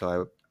about it,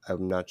 so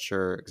I'm not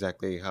sure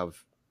exactly how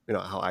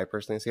I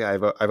personally see it.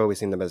 I've always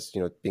seen them as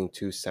being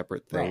two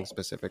separate Right. things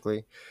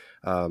specifically,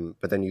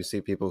 but then you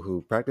see people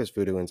who practice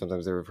voodoo and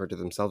sometimes they refer to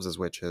themselves as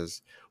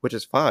witches, which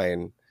is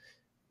fine.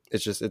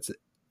 It's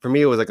for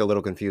me it was like a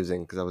little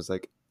confusing because I was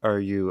like, are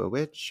you a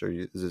witch?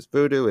 Is this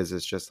voodoo? Is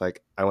this just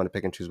like I want to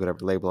pick and choose whatever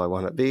label I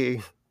want to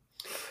be?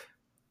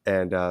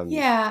 And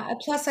Yeah.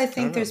 Plus, I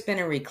I don't think know. there's been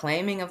a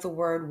reclaiming of the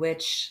word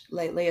witch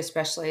lately,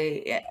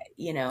 especially,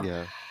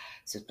 Yeah.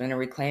 so there's been a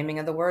reclaiming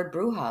of the word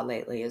bruja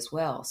lately as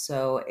well.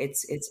 So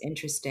it's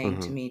interesting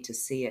to Hmm. me to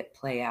see it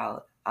play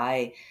out.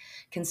 I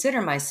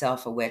consider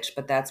myself a witch,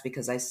 but that's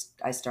because I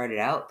started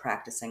out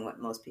practicing what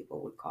most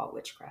people would call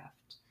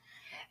witchcraft.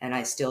 And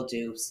I still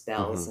do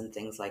spells Hmm. and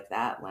things like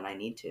that when I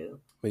need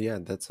to. But yeah,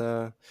 that's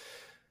thank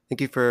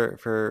you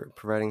for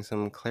providing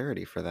some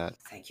clarity for that.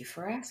 Thank you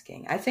for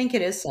asking. I think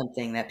it is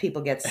something that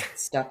people get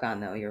stuck on,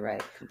 though. You're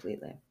right,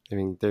 completely. I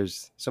mean,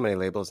 there's so many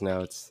labels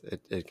now.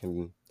 It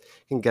can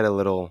get a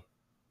little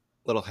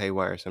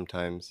haywire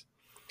sometimes.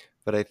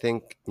 But I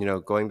think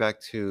going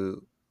back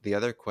to the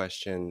other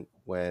question,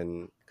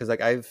 when because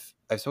like I've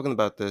spoken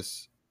about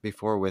this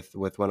before with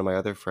one of my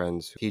other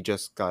friends. He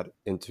just got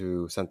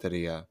into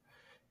Santeria,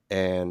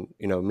 and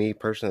me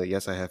personally,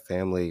 yes, I have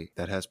family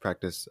that has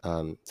practiced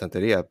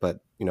Santeria,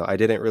 but I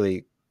didn't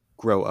really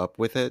grow up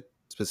with it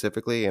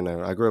specifically. And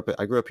I grew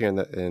up here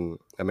in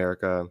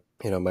America.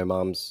 My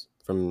mom's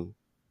from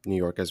New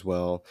York as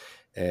well,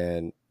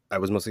 and I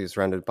was mostly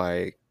surrounded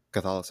by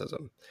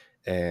Catholicism,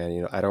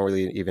 and I don't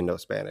really even know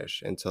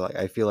Spanish, and so like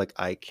I feel like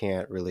I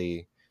can't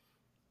really.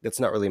 It's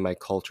not really my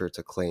culture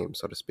to claim,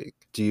 so to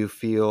speak. Do you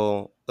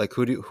feel like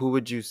who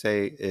would you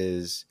say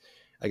is,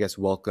 I guess,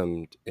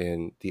 welcomed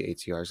in the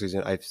ATRs? Because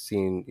I've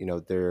seen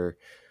there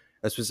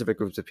are specific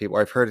groups of people.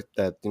 Or I've heard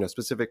that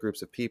specific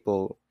groups of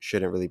people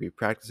shouldn't really be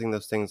practicing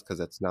those things because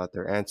that's not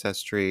their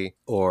ancestry.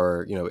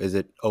 Or is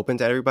it open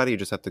to everybody? You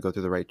just have to go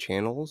through the right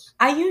channels.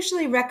 I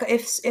usually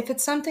if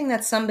it's something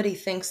that somebody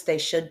thinks they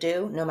should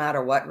do, no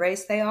matter what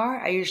race they are,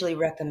 I usually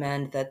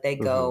recommend that they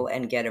Mm-hmm. go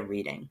and get a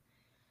reading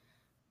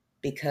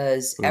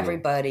because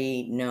Mm-hmm.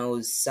 everybody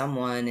knows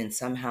someone in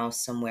some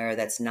house somewhere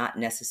that's not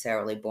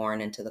necessarily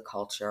born into the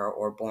culture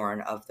or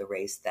born of the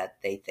race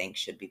that they think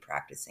should be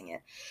practicing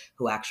it,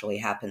 who actually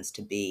happens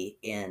to be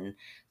in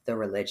the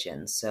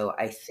religion. So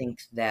I think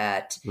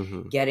that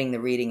Mm-hmm. getting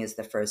the reading is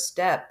the first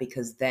step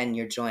because then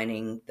you're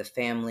joining the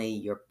family,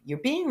 you're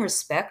being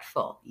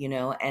respectful,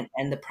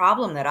 and the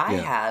problem that I Yeah.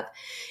 have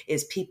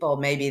is people,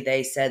 maybe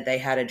they said they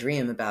had a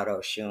dream about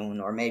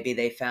Oshun, or maybe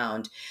they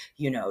found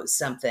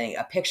something,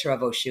 a picture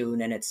of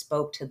Oshun, and it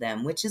spoke to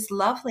them, which is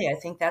lovely. I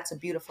think that's a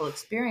beautiful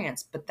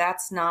experience, but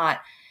that's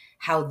not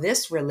how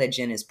this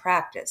religion is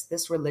practiced.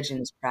 This religion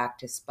is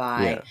practiced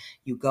by Yeah.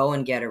 you go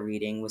and get a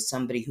reading with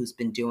somebody who's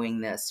been doing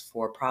this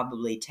for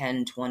probably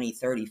 10, 20,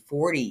 30,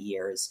 40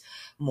 years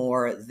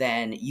more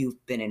than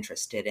you've been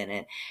interested in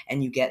it.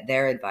 And you get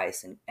their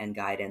advice and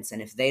guidance.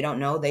 And if they don't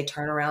know, they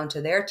turn around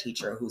to their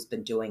teacher who's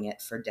been doing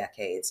it for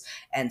decades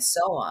and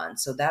so on.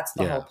 So that's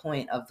the whole Yeah.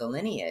 point of the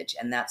lineage.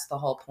 And that's the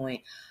whole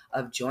point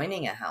of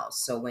joining a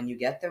house. So when you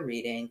get the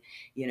reading,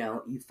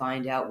 you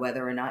find out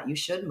whether or not you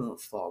should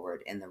move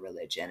forward in the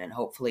religion. And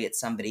hopefully it's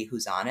somebody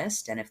who's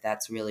honest. And if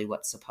that's really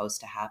what's supposed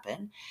to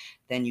happen,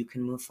 then you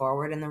can move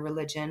forward in the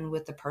religion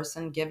with the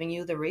person giving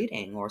you the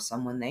reading or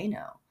someone they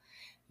know.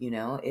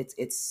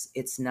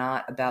 It's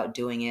not about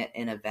doing it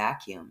in a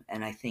vacuum,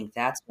 and I think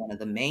that's one of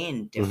the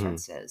main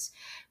Mm-hmm. differences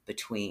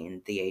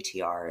between the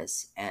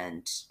ATRs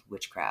and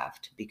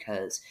witchcraft,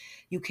 because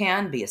you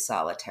can be a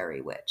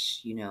solitary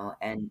witch,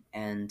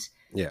 and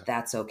Yeah.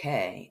 that's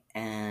okay.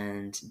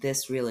 And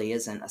this really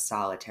isn't a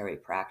solitary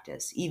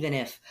practice, even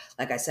if,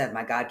 like I said,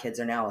 my godkids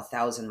are now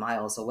 1,000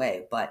 miles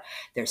away, but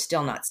they're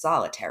still not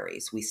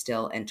solitaries. We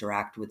still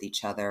interact with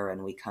each other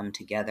and we come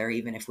together,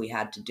 even if we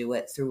had to do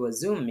it through a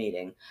Zoom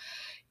meeting,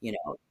 you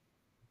know.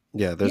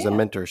 Yeah, there's a Yeah,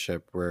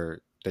 mentorship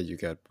that you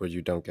get where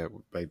you don't get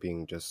by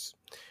being just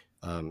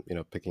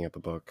picking up a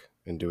book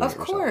and doing of it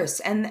yourself. course.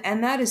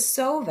 And that is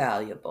so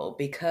valuable,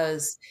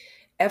 because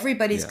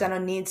everybody's Yeah. going to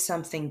need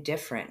something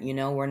different.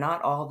 We're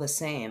not all the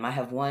same. I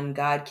have one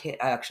god kid.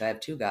 Actually, I have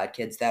two god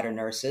kids that are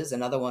nurses.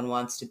 Another one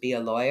wants to be a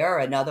lawyer.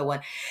 Another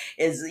one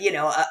is,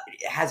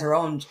 has her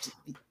own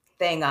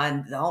thing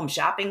on the Home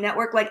Shopping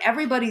Network. Like,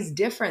 everybody's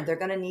different. They're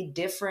going to need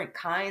different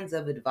kinds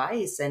of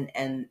advice and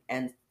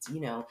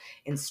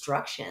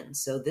instruction.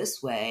 So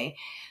this way,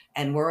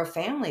 and we're a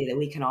family that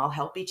we can all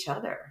help each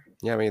other.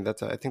 Yeah, I mean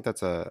I think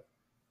that's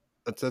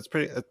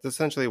pretty that's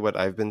essentially what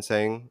I've been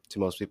saying to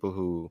most people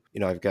who,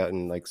 I've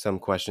gotten like some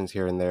questions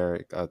here and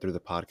there through the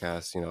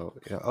podcast,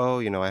 oh,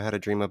 I had a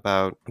dream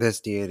about this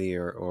deity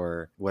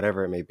or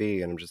whatever it may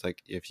be. And I'm just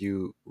like, if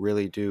you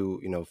really do,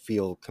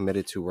 feel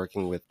committed to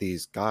working with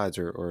these gods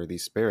or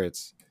these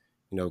spirits,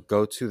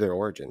 go to their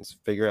origins,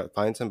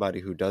 find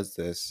somebody who does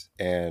this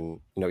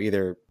and,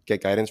 either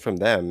get guidance from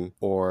them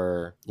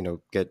or,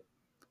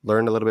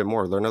 learn a little bit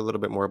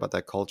more about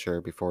that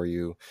culture before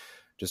you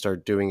just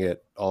start doing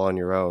it all on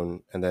your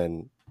own and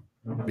then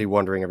be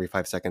wondering every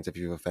 5 seconds if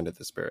you've offended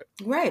the spirit.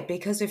 Right,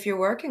 because if you're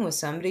working with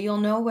somebody, you'll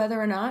know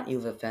whether or not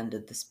you've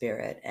offended the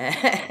spirit,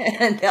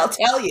 and they'll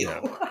tell you.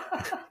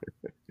 Yeah.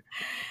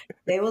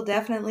 They will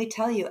definitely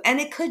tell you. And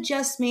it could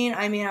just mean,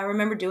 I mean, I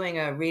remember doing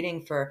a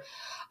reading for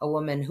a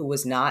woman who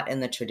was not in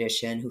the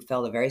tradition, who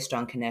felt a very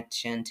strong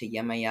connection to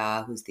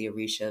Yemaya, who's the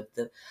Orisha of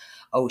the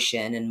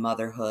ocean and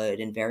motherhood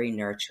and very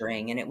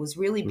nurturing. And it was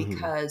really Hmm.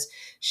 because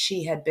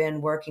she had been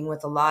working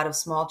with a lot of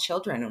small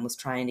children and was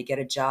trying to get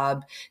a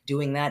job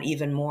doing that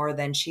even more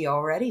than she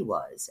already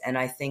was. And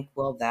I think,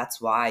 well,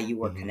 that's why you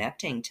were Hmm.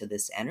 connecting to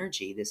this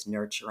energy, this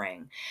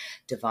nurturing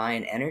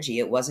divine energy.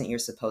 It wasn't you're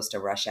supposed to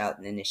rush out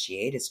and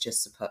initiate. It's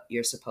just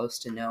you're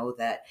supposed to know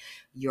that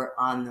you're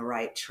on the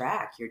right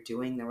track. You're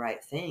doing the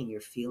right thing.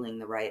 You're feeling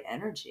the right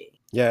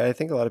energy. Yeah, I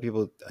think a lot of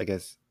people, I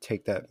guess,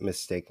 take that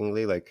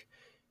mistakenly. Like,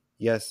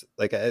 yes,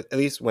 like at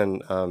least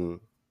when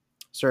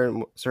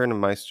certain of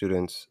my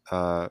students,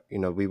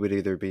 we would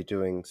either be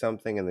doing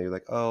something and they're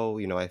like, oh,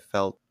 I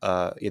felt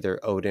either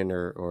Odin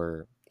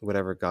or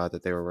whatever god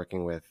that they were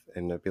working with,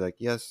 and it'd be like,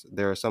 yes,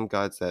 there are some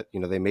gods that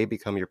they may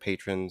become your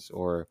patrons,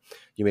 or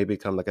you may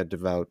become like a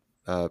devout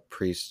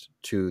priest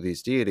to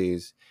these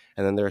deities,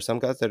 and then there are some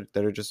gods that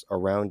are just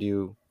around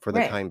you for the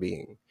Right. time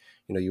being.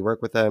 You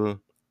work with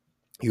them,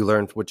 you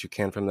learn what you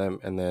can from them,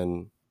 and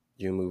then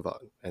you move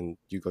on and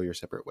you go your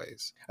separate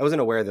ways. I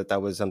wasn't aware that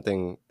that was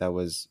something that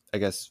was, I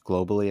guess,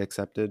 globally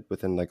accepted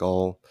within like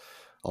all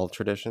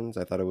traditions.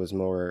 I thought it was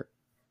more,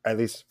 at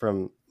least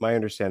from my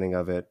understanding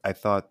of it, I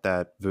thought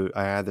that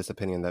I had this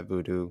opinion that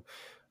voodoo,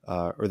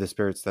 or the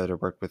spirits that are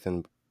worked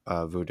within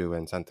voodoo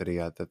and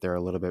Santeria, that they're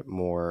a little bit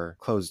more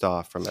closed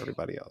off from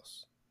everybody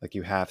else. Like,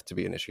 you have to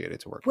be initiated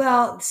to work with them.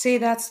 Well, see,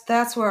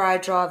 that's where I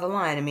draw the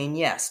line. I mean,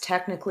 yes,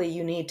 technically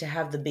you need to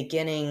have the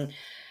beginning.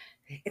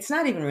 It's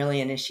not even really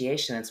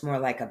initiation, it's more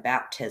like a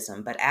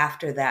baptism. But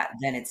after that,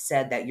 then it's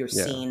said that you're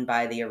Yeah. seen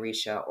by the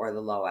Orisha or the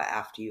Loa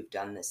after you've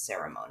done this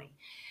ceremony.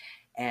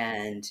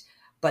 And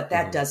but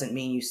that Hmm. doesn't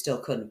mean you still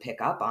couldn't pick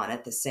up on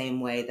it, the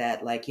same way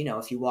that, like,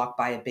 if you walk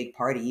by a big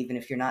party, even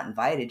if you're not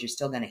invited, you're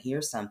still going to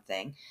hear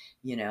something.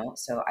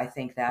 So I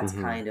think that's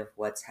Hmm. kind of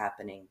what's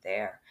happening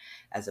there,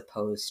 as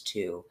opposed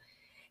to,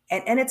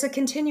 and it's a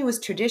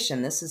continuous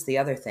tradition. This is the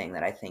other thing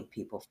that I think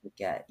people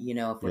forget.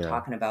 If we're Yeah.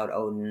 talking about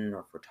Odin, or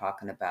if we're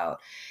talking about,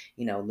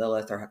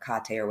 Lilith or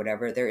Hecate or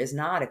whatever, there is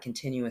not a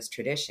continuous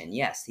tradition.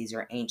 Yes, these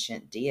are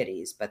ancient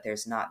deities, but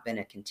there's not been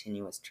a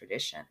continuous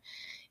tradition.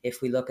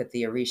 If we look at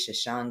the Orisha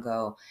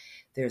Shango,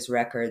 there's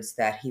records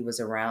that he was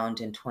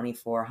around in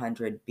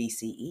 2400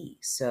 BCE.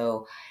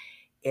 So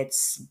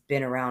it's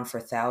been around for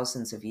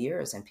thousands of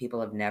years, and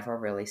people have never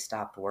really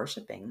stopped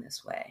worshiping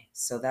this way.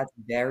 So that's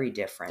very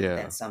different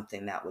than Yeah.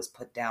 something that was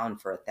put down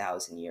for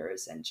 1,000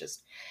 years and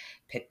just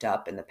picked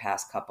up in the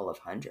past couple of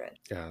hundred.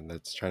 Yeah, and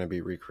that's trying to be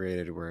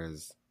recreated,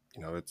 whereas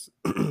it's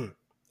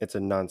it's a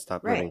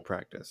nonstop Right. living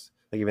practice.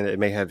 Like, even it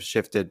may have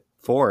shifted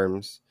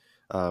forms,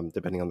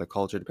 depending on the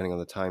culture, depending on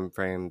the time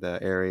frame,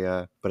 the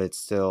area, but it's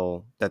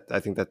still that. I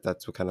think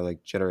that's what kind of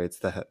like generates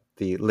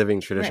the living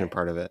tradition Right.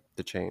 part of it,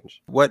 the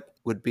change. What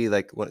would be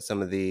like what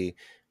some of the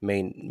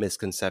main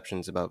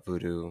misconceptions about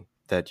voodoo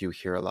that you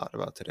hear a lot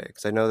about today?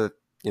 Because I know that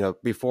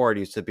before it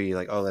used to be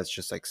like, oh, that's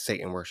just like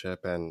Satan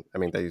worship, and I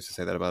mean they used to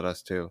say that about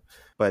us too.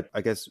 But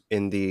I guess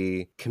in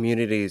the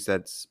communities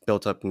that's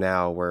built up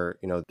now, where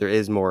there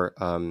is more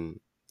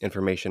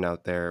information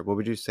out there, what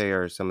would you say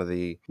are some of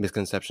the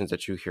misconceptions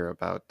that you hear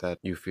about that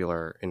you feel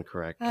are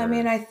incorrect? I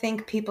mean, Or I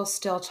think people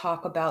still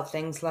talk about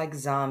things like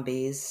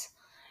zombies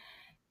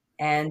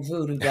and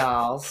voodoo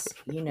dolls,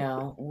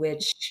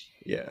 which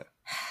Yeah.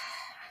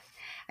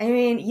 I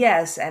mean,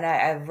 yes, and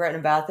I've written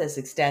about this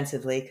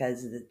extensively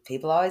because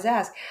people always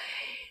ask.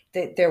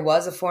 There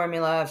was a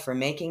formula for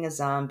making a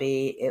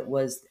zombie. It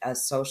was a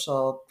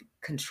social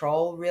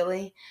control,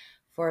 really,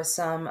 for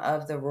some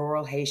of the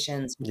rural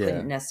Haitians who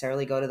couldn't Yeah.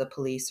 necessarily go to the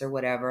police or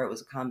whatever. It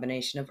was a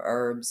combination of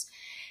herbs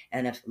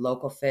and a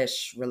local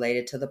fish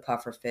related to the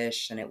puffer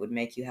fish, and it would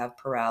make you have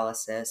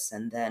paralysis.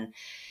 And then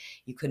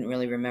you couldn't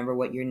really remember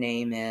what your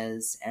name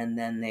is, and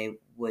then they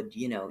would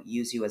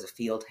use you as a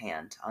field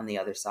hand on the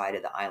other side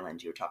of the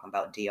island. You were talking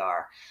about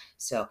DR.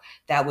 So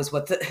that was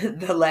what the,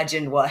 the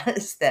legend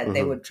was, that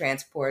they Hmm. would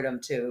transport them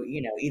to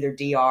either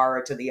DR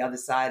or to the other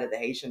side of the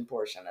Haitian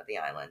portion of the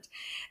island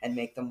and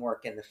make them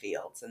work in the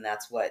fields. And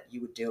that's what you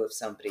would do if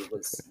somebody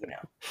was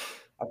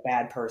a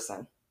bad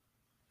person,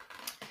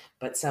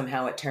 but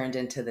somehow it turned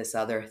into this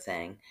other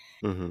thing.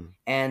 Hmm.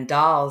 And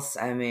dolls,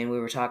 I mean, we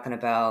were talking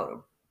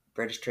about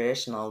British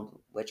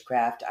traditional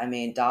witchcraft. I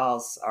mean,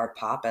 dolls are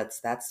puppets.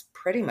 That's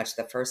pretty much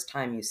the first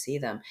time you see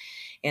them.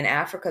 In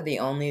Africa, the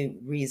only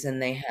reason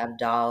they have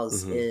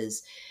dolls Hmm.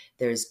 is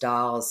there's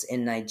dolls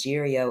in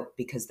Nigeria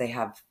because they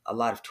have a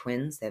lot of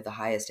twins. They have the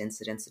highest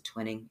incidence of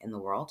twinning in the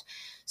world.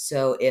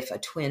 So if a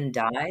twin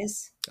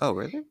dies, Oh,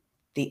 really?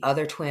 the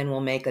other twin will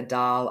make a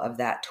doll of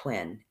that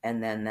twin,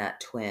 and then that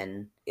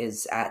twin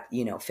is at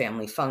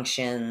family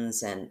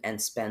functions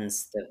and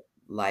spends the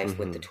life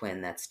with the Hmm.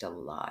 twin that's still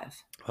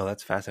alive. Well,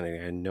 that's fascinating.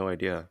 I had no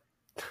idea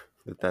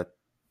that.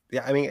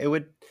 Yeah, I mean, it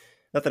would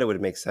not that it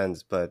would make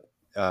sense, but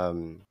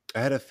I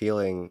had a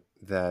feeling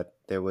that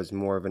there was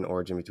more of an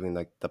origin between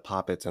like the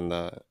poppets and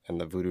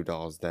the voodoo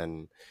dolls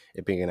than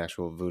it being an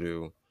actual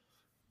voodoo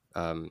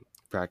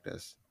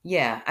practice.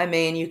 Yeah, I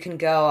mean, you can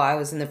go. I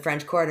was in the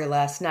French Quarter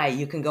last night.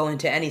 You can go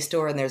into any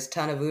store and there's a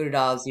ton of voodoo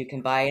dolls you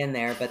can buy in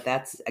there, but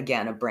that's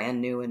again a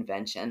brand new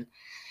invention,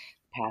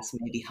 past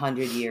maybe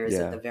 100 years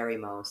at Yeah. the very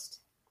most.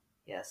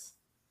 Yes,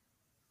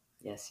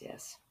 yes,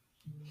 yes.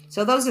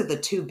 So those are the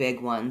two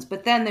big ones.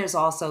 But then there's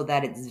also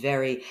that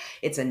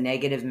it's a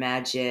negative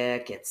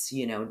magic. It's,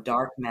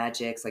 dark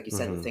magics. Like you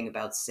said, the Hmm. thing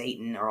about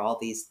Satan or all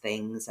these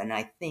things. And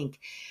I think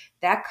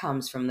that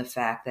comes from the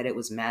fact that it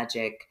was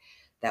magic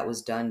that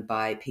was done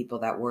by people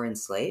that were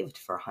enslaved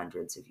for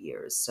hundreds of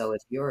years. So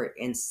if you're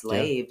Yeah.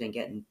 enslaved and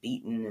getting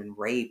beaten and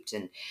raped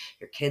and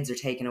your kids are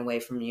taken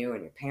away from you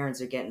and your parents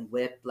are getting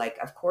whipped, like,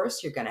 of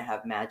course you're going to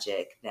have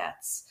magic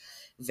that's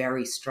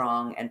very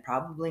strong and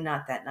probably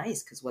not that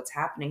nice, because what's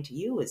happening to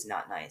you is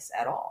not nice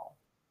at all.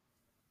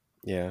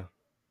 Yeah.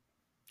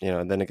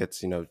 And then it gets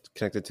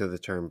connected to the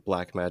term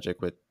black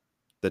magic, with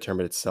the term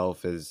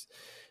itself is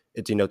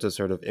it denotes a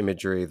sort of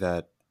imagery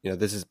that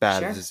this is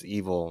bad, this Sure. is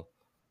evil,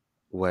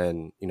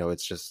 when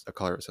it's just a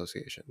color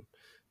association.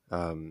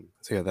 So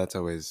yeah, that's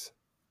always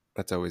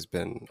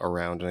been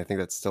around, and I think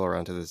that's still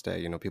around to this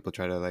day. People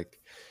try to like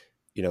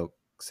you know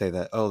say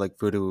that, oh, like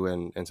voodoo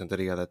and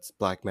santeria, that's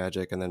black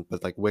magic, and then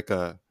but like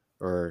Wicca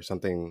or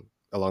something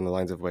along the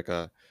lines of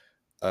Wicca,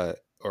 uh,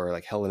 or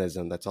like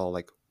Hellenism, that's all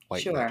like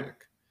white Sure.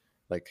 magic.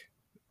 Like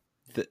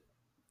th-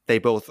 they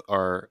both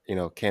are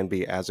can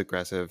be as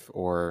aggressive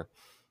or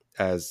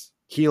as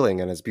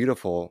healing and as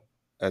beautiful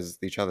as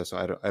each other. So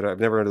I've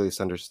never really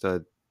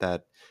understood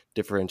that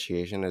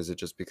differentiation. Is it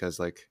just because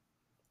like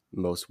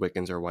most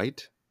Wiccans are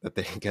white that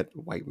they get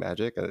white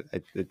magic?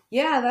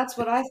 Yeah, that's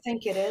what It's I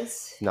think it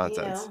is.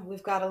 nonsense.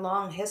 We've got a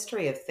long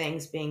history of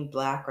things being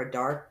black or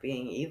dark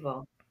being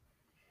evil.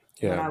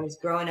 When Yeah. I was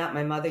growing up,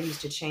 my mother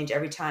used to change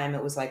every time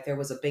it was like there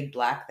was a big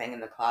black thing in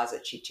the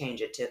closet, she'd change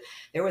it to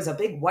there was a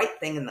big white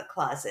thing in the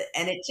closet.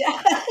 And it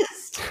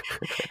just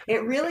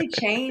it really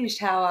changed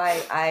how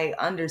I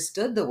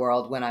understood the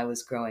world when I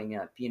was growing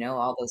up,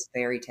 all those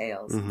fairy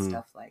tales and Hmm.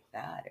 stuff like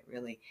that. It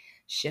really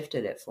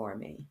shifted it for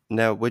me.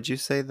 Now, would you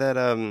say that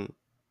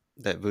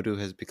that voodoo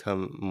has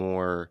become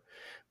more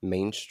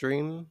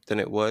mainstream than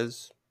it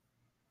was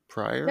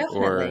prior?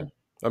 Or Definitely.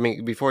 I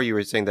mean, before you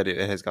were saying that it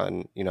has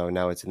gotten,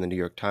 now it's in the New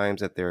York Times,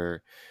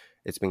 that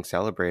it's being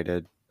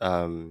celebrated.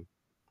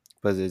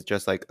 But it's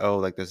just like, oh,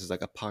 like this is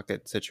like a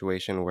pocket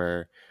situation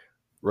where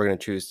we're gonna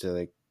choose to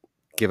like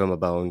give him a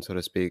bone, so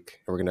to speak.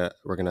 And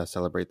we're gonna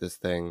celebrate this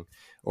thing,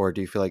 or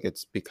do you feel like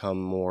it's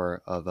become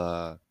more of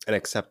an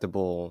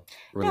acceptable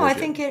No, I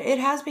think religion? it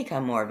has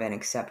become more of an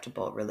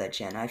acceptable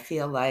religion. I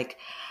feel like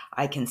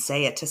I can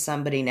say it to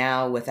somebody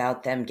now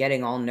without them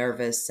getting all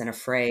nervous and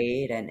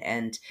afraid.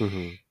 And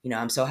Hmm.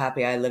 I'm so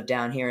happy I live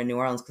down here in New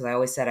Orleans, because I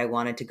always said I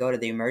wanted to go to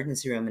the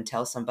emergency room and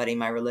tell somebody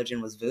my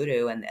religion was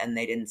voodoo, and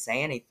they didn't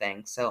say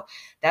anything. So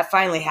that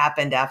finally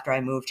happened after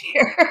I moved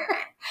here.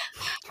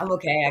 I'm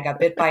okay. I got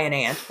bit by an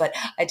ant, but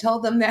I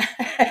told them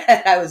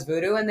that I was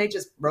voodoo and they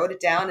just wrote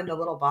it down in a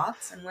little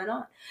box and went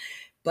on.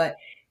 But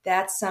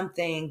that's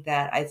something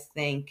that I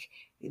think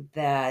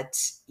that,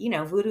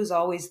 voodoo's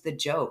always the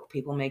joke.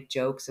 People make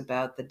jokes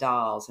about the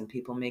dolls and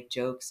people make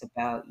jokes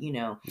about,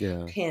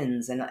 Yeah.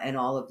 pins and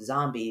all of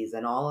zombies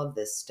and all of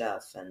this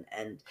stuff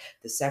and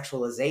the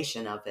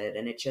sexualization of it.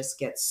 And it just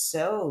gets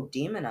so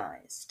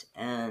demonized.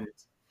 And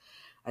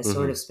I sort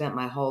Mm-hmm. of spent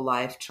my whole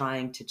life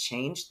trying to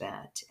change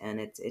that. And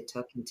it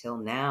took until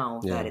now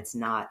that Yeah. it's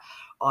not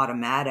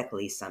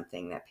automatically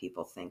something that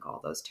people think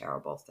all those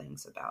terrible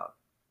things about.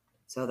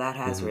 So that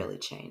has Mm-hmm. really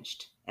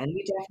changed. And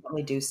we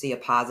definitely do see a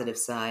positive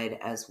side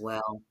as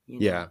well, you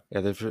know. Yeah.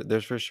 Yeah.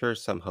 There's for sure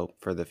some hope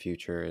for the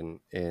future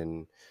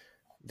in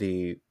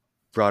the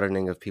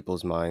broadening of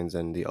people's minds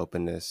and the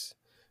openness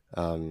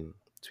to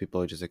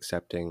people just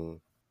accepting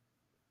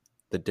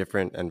the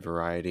different and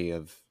variety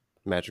of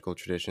magical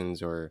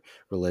traditions or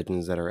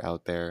religions that are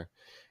out there,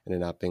 and it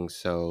not being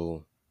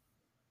so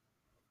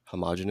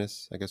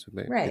homogenous, I guess would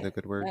be Right. the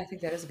good word. I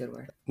think that is a good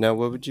word. Now,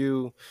 what would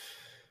your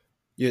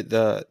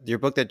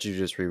book that you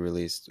just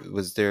re-released,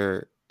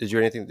 did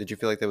you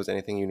feel like there was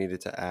anything you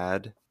needed to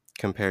add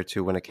compared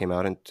to when it came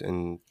out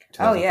in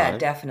Oh yeah, 2005?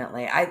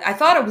 definitely. I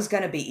thought it was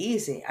going to be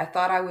easy. I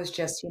thought I was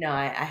just,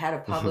 I had a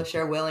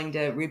publisher willing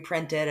to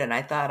reprint it, and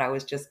I thought I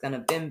was just going to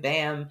bim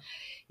bam.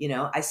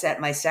 I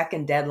set my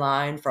second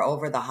deadline for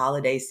over the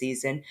holiday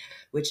season,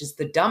 which is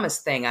the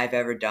dumbest thing I've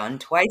ever done,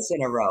 twice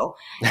in a row,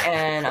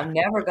 and I'm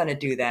never going to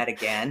do that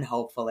again,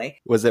 hopefully.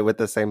 Was it with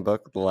the same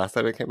book the last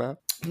time it came out?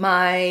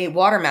 My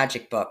Water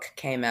Magic book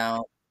came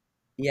out. Oh,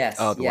 Yes,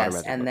 the Water yes.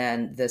 Magic And book.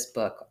 then this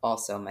book,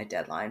 also my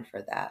deadline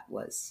for that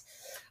was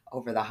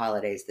over the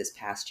holidays this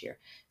past year.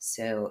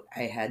 So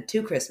I had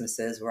two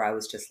Christmases where I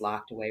was just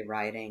locked away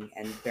writing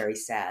and very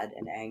sad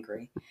and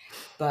angry.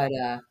 But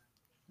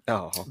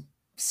Oh.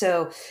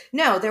 so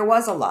no, there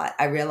was a lot.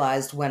 I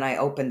realized when I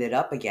opened it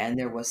up again,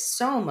 there was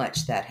so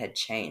much that had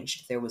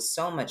changed. There was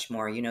so much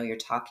more. You're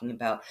talking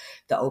about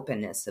the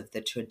openness of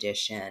the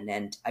tradition,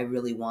 and I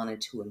really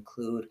wanted to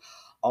include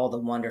all the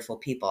wonderful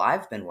people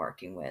I've been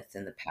working with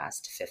in the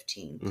past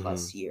 15 Mm-hmm.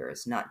 plus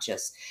years, not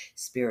just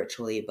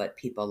spiritually, but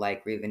people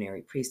like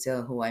Rivaneri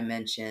Prisa, who I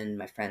mentioned.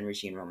 My friend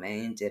Regine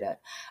Romain did an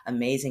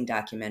amazing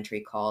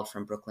documentary called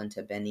From Brooklyn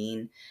to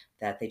Benin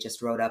that they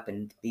just wrote up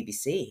in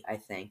BBC, I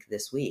think,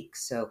 this week.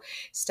 So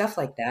stuff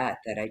like that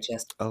I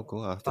just Oh,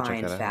 cool. I'll have to check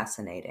find that out.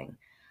 fascinating.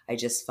 I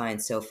just find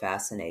so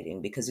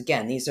fascinating because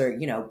again, these are,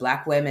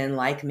 black women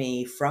like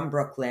me from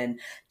Brooklyn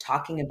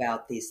talking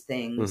about these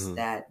things Mm-hmm.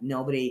 that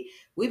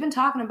we've been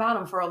talking about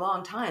them for a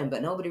long time,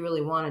 but nobody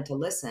really wanted to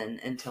listen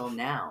until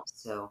now.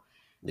 So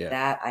Yeah.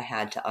 that I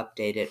had to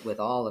update it with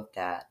all of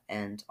that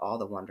and all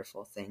the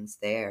wonderful things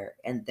there.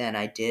 And then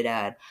I did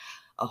add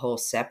a whole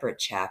separate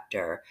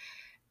chapter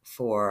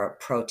for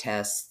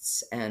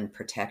protests and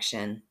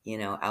protection,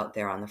 out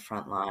there on the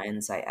front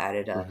lines. I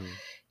added a Mm-hmm.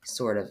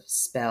 sort of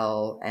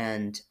spell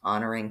and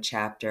honoring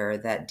chapter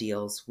that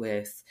deals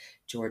with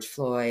George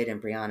Floyd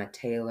and Breonna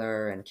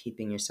Taylor and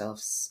keeping yourself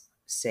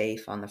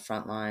safe on the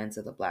front lines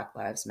of the Black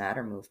Lives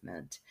Matter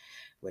movement,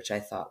 which I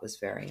thought was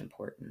very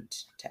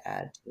important to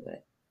add to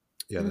it.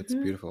 Yeah, that's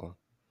Hmm. beautiful.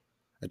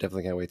 I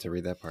definitely can't wait to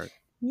read that part.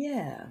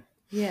 Yeah,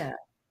 yeah.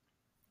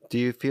 Do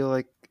you feel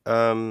like,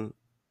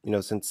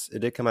 since it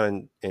did come out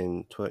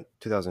in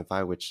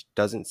 2005, which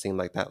doesn't seem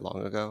like that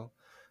long ago,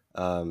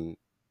 um,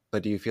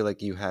 but do you feel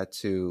like you had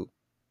to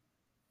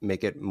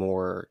make it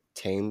more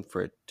tame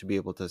for it to be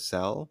able to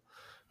sell?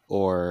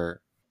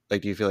 Or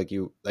like, do you feel like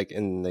you, like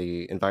in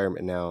the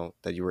environment now,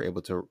 that you were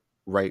able to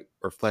write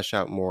or flesh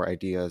out more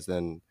ideas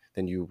than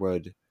you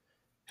would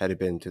had it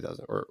been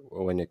 2000 or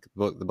when the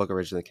book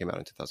originally came out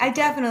in I 2005?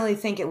 definitely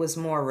think it was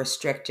more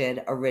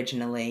restricted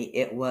originally.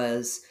 It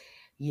was,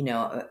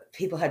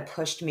 people had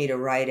pushed me to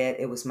write it.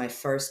 It was my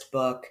first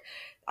book.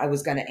 I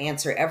was going to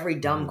answer every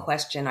dumb Hmm.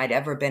 question I'd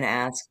ever been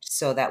asked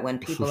so that when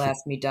people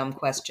asked me dumb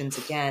questions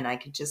again, I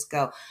could just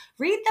go,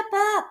 read the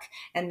book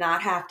and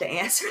not have to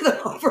answer them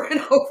over and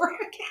over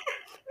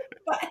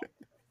again.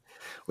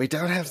 We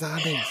don't have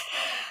zombies.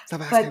 Stop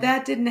But asking me.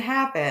 that didn't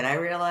happen. I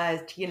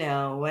realized,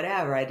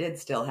 whatever, I did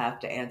still have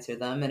to answer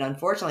them. And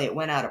unfortunately, it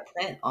went out of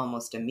print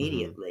almost Hmm.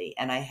 immediately.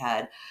 And I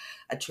had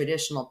a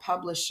traditional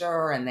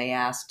publisher, and they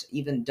asked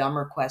even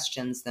dumber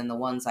questions than the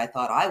ones I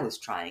thought I was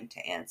trying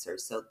to answer.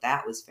 So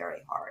that was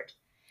very hard.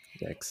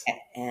 Yikes.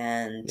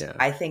 And Yeah.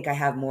 I think I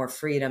have more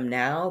freedom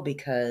now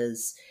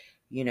because,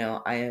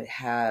 I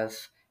have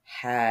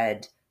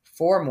had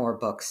four more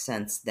books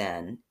since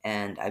then,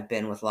 and I've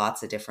been with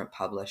lots of different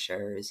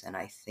publishers. And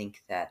I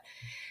think that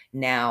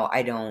now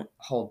I don't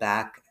hold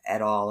back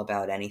at all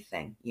about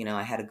anything.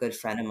 I had a good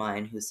friend of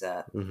mine who's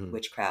a Hmm.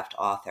 witchcraft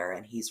author,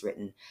 and he's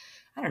written,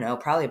 I don't know,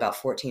 probably about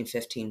 14,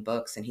 15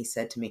 books. And he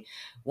said to me,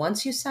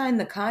 once you sign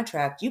the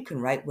contract, you can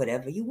write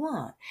whatever you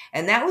want.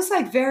 And that was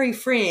like very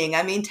freeing.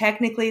 I mean,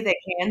 technically, they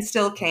can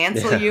still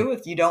cancel Yeah. you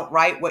if you don't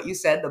write what you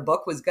said the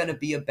book was going to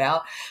be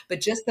about.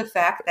 But just the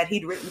fact that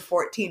he'd written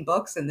 14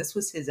 books and this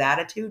was his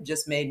attitude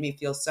just made me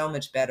feel so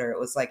much better. It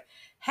was like,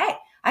 hey,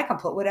 I can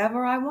put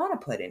whatever I want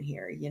to put in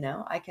here.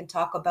 I can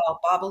talk about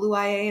Babalu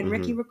Ia and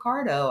Ricky Hmm.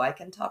 Ricardo. I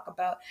can talk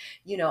about,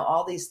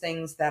 all these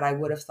things that I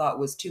would have thought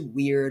was too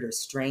weird or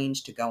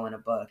strange to go in a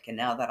book. And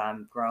now that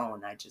I'm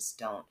grown, I just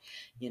don't,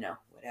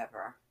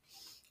 whatever.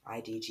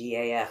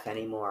 IDGAF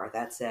anymore.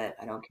 That's it.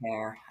 I don't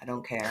care. I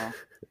don't care.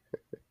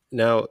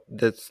 Now,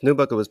 this new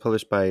book was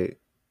published by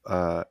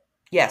uh,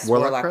 Yes,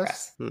 Warlock Warlock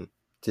Press. Press. Hmm.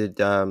 Did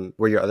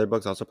were your other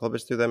books also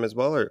published through them as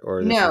well,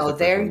 or this was No, the first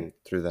they one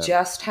through them?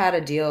 just had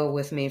a deal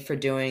with me for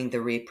doing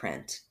the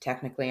reprint.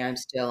 Technically, I'm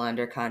still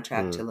under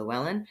contract to Mm,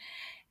 Llewellyn.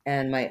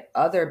 And my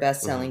other mm-hmm,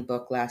 best-selling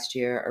book last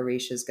year,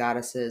 Orisha's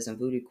Goddesses and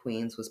Voodoo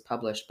Queens, was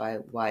published by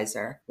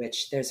Weiser,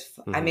 which I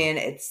mm-hmm.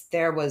 mean,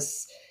 there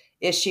was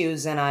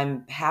issues, and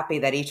I'm happy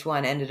that each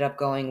one ended up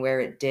going where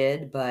it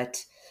did,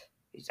 but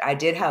I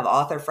did have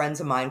author friends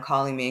of mine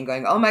calling me and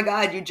going, "Oh my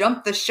God, you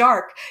jumped the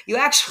shark. You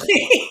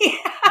actually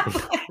have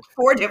like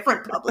four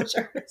different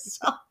publishers."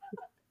 So,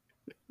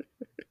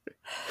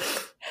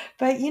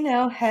 but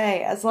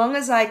hey, as long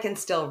as I can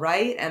still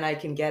write and I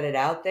can get it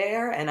out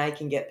there and I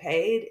can get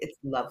paid, it's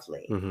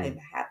lovely. Mm-hmm. I'm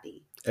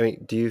happy. I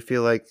mean, do you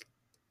feel like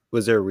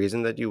was there a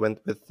reason that you went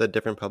with the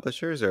different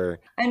publishers, or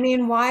I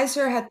mean,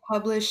 Weiser had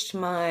published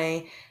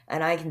and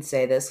I can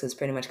say this because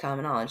pretty much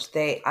common knowledge.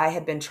 I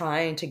had been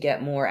trying to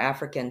get more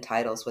African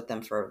titles with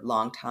them for a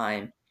long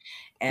time.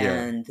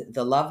 yeah? And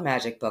the Love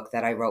Magic book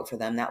that I wrote for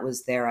them, that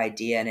was their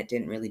idea, and it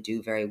didn't really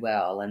do very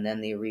well. And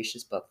then the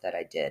Orisha's book that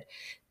I did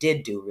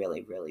do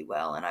really, really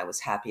well, and I was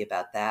happy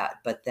about that.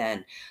 But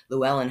then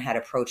Llewellyn had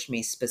approached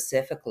me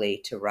specifically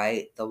to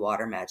write the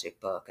Water Magic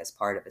book as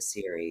part of a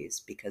series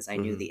because I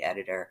knew Mm-hmm. the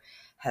editor,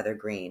 Heather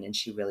Green, and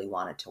she really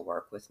wanted to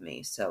work with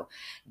me. So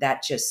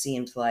that just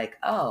seemed like,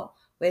 oh,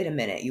 wait a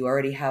minute, you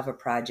already have a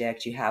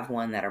project. You have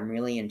one that I'm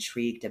really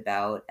intrigued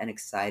about and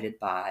excited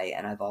by.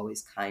 And I've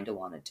always kind of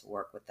wanted to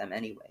work with them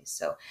anyway.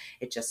 So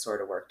it just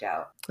sort of worked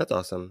out. That's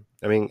awesome.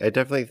 I mean, I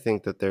definitely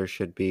think that there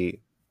should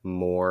be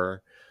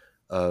more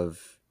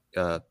of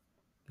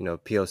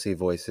POC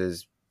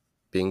voices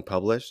being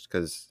published,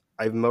 because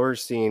I've more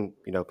seen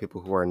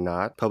people who are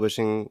not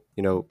publishing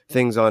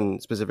things on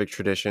specific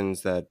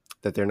traditions that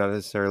they're not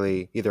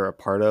necessarily either a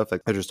part of,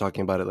 like they're just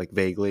talking about it like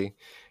vaguely,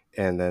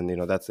 and then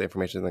that's the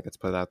information that gets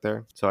put out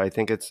there. So I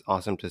think it's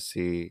awesome to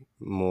see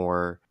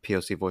more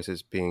POC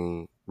voices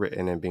being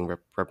written and being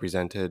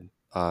represented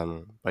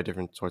by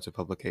different sorts of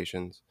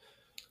publications.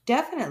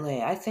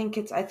 Definitely. I think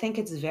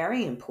it's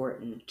very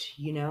important.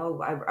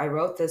 I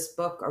wrote this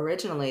book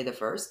originally the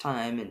first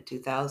time in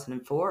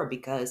 2004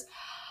 because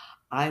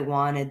I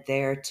wanted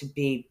there to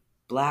be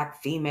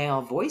Black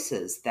female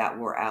voices that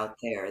were out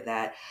there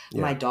that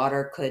my Yeah.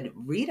 daughter could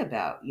read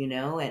about,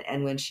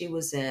 and when she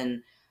was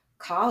in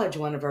college,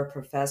 one of her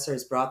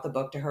professors brought the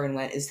book to her and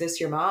went, "Is this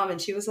your mom?"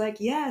 And she was like,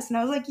 "Yes." And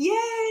I was like,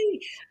 "Yay,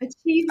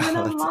 achievement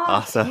That's unlocked.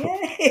 awesome.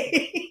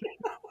 Yay."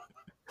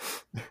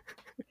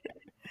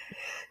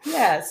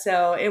 Yeah,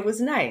 so it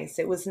was nice.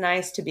 It was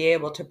nice to be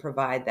able to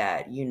provide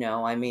that,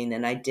 I mean,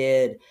 and I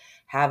did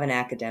have an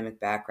academic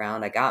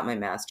background. I got my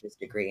master's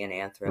degree in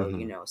anthro,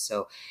 Hmm.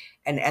 so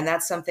and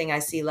that's something I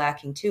see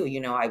lacking too.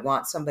 I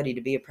want somebody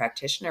to be a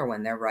practitioner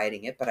when they're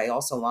writing it, but I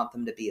also want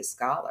them to be a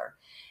scholar.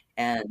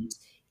 And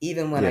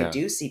even when I Yeah.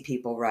 do see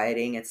people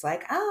writing, it's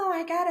like, "Oh,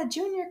 I got a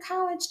junior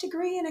college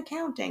degree in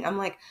accounting." I'm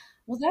like,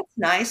 "Well, that's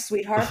nice,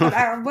 sweetheart,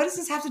 but what does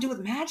this have to do with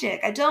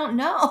magic? I don't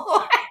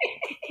know."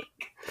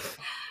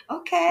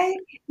 Okay,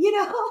 you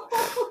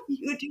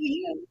do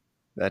you.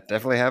 That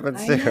definitely happens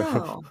I too.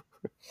 know.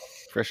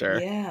 For sure.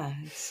 Yeah,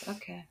 it's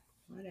okay.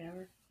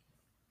 Whatever.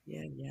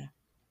 Yeah, yeah.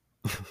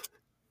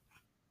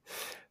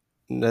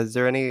 Is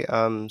there any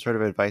sort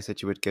of advice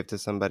that you would give to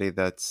somebody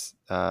that's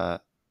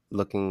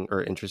looking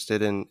or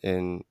interested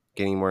in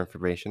gaining more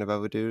information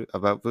about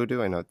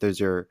voodoo? I know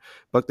there's your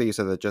book that you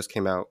said that just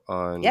came out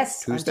on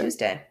Yes, on Tuesday.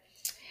 Tuesday.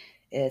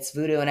 It's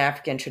Voodoo and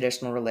African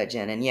Traditional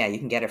Religion. And yeah, you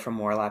can get it from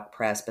Warlock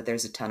Press, but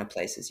there's a ton of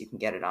places you can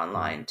get it Mm-hmm.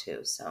 online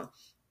too. So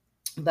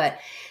but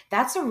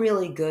that's a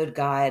really good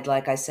guide,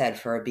 like I said,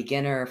 for a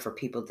beginner, for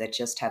people that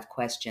just have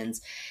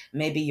questions.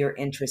 Maybe you're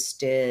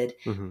interested,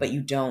 Mm-hmm. but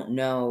you don't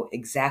know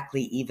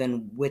exactly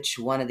even which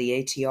one of the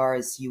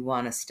ATRs you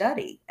want to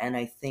study. And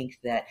I think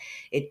that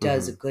it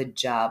does a Mm-hmm. good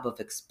job of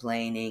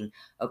explaining,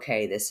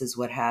 okay, this is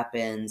what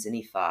happens in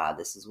Ifa,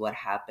 this is what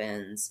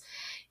happens,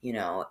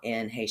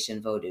 in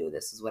Haitian Vodou,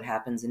 this is what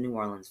happens in New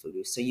Orleans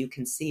Voodoo. So you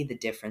can see the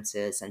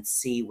differences and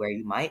see where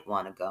you might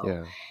want to go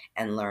Yeah.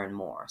 and learn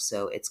more.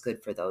 So it's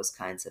good for those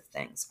kinds of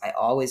things. I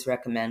always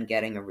recommend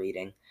getting a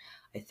reading.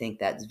 I think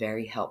that's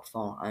very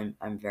helpful.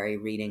 I'm very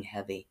reading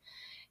heavy,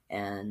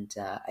 and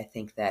I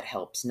think that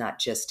helps not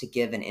just to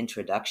give an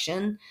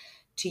introduction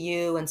to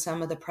you and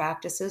some of the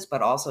practices,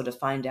 but also to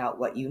find out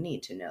what you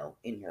need to know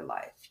in your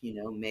life.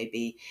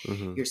 Maybe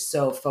Mm-hmm. you're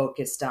so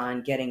focused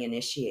on getting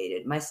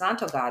initiated. My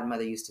Santo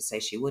godmother used to say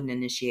she wouldn't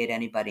initiate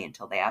anybody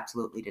until they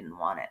absolutely didn't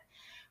want it,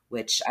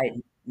 which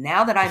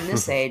now that I'm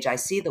this age, I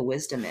see the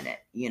wisdom in it,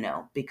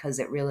 because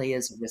it really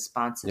is a Yeah.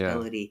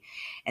 responsibility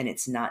and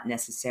it's not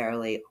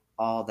necessarily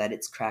all that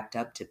it's cracked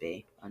up to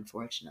be,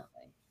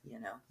 unfortunately.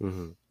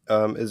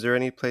 Mm-hmm. Is there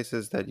any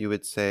places that you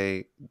would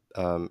say,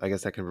 I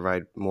guess, that can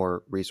provide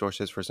more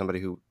resources for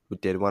somebody who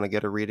did want to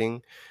get a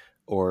reading,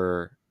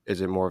 or is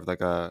it more of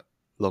like a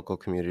local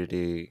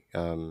community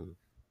Oh,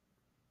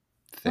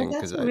 thing?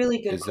 that's Because a really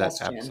good is that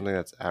question. something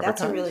that's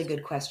That's a really advertised?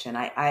 good question.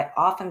 I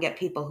often get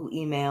people who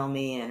email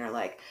me and are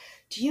like,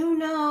 do you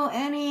know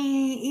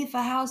any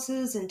IFA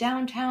houses in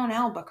downtown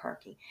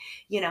Albuquerque?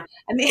 I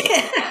mean,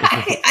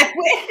 I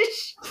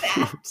wish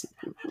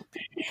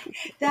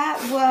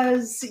that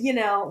was,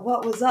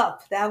 what was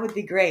up. That would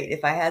be great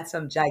if I had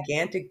some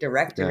gigantic Yeah.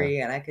 directory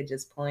and I could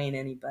just point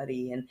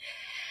anybody.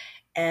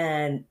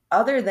 And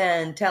other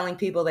than telling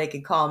people they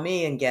could call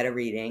me and get a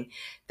reading,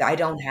 I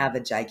don't have a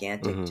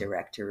gigantic Hmm.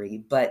 directory.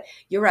 But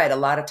you're right, a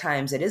lot of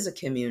times it is a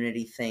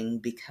community thing,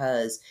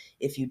 because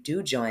if you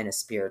do join a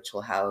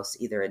spiritual house,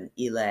 either an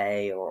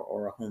Ile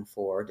or a Home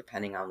for,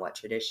 depending on what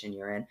tradition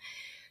you're in,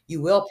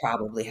 you will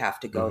probably have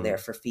to go there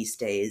Hmm. for feast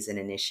days and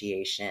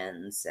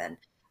initiations and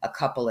a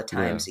couple of Yeah.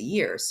 times a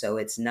year. So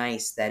it's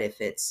nice that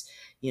if it's,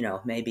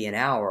 maybe an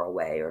hour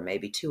away or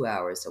maybe 2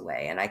 hours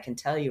away. And I can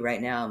tell you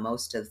right now,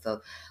 most of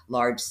the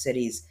large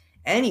cities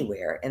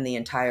anywhere in the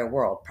entire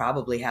world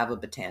probably have a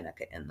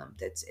botanica in them.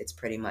 It's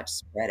pretty much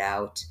spread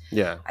out.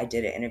 Yeah. I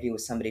did an interview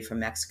with somebody from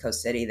Mexico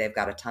City. They've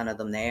got a ton of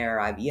them there.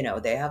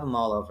 They have them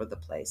all over the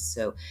place.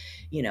 So,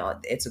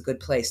 it's a good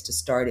place to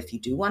start if you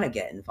do want to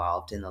get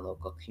involved in the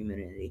local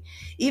community.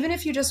 Even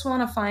if you just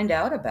want to find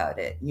out about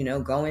it,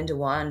 go into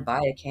one,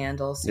 buy a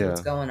candle, see what's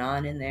Yeah. going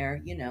on in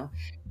there,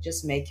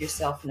 just make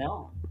yourself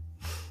known.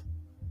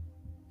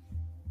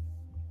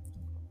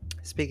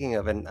 Speaking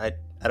of, and I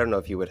don't know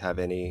if you would have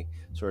any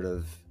sort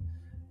of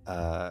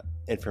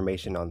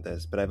information on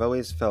this, but I've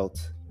always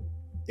felt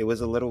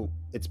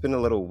it's been a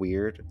little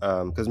weird,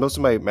 because most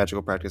of my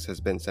magical practice has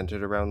been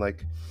centered around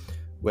like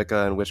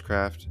Wicca and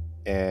witchcraft.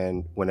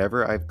 And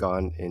whenever I've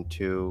gone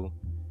into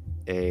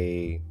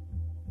a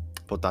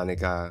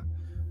botanica,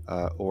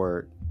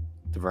 or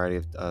the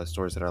variety of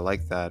stores that are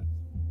like that,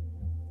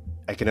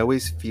 I can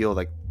always feel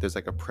like there's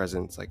like a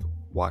presence like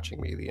watching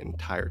me the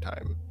entire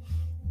time.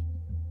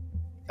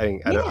 I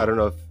mean, I Yeah. don't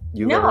know if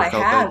you've No, ever I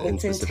felt that have. in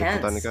It's specific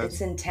intense. botanicas.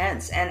 It's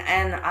intense.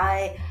 And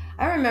I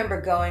remember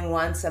going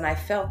once and I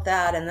felt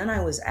that, and then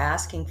I was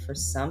asking for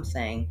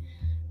something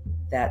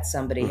that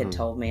somebody had Hmm.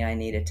 told me I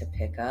needed to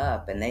pick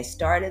up, and they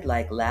started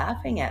like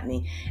laughing at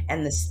me,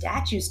 and the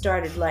statue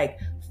started like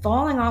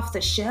falling off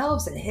the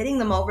shelves and hitting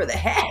them over the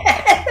head.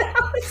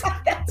 I was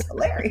like, that's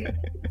hilarious.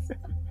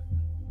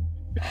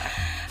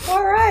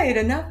 All right,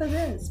 enough of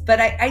this. But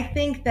I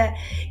think that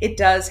it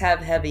does have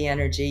heavy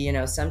energy.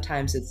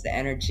 Sometimes it's the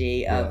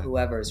energy of Yeah.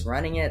 whoever's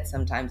running it,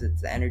 sometimes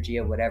it's the energy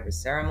of whatever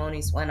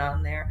ceremonies went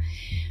on there.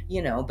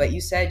 But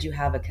you said you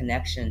have a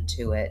connection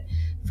to it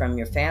from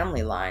your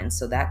family line,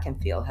 so that can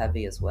feel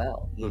heavy as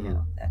well. Hmm.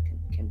 That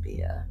can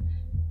be a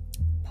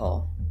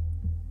pull.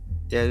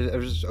 Yeah, I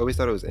just always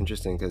thought it was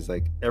interesting because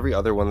like every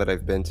other one that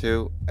I've been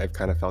to, I've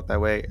kind of felt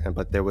that way. And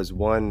but there was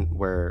one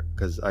where,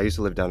 because I used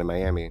to live down in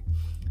Miami,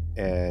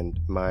 and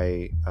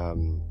my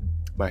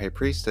high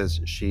priestess,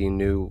 she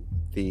knew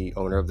the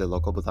owner of the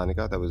local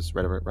botanica that was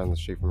right around the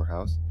street from her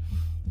house,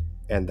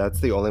 and that's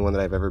the only one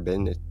that I've ever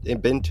been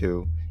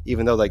to.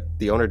 Even though like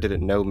the owner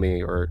didn't know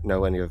me or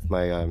know any of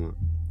my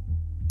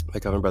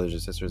coven brothers or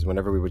sisters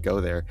whenever we would go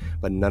there,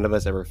 but none of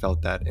us ever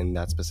felt that in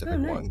that Oh, specific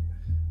nice. one.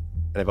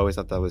 And I've always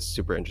thought that was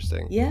super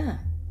interesting. Yeah.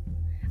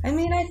 I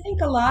mean, I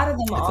think a lot of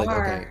them It's like, okay,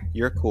 are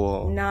you're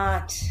cool.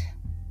 not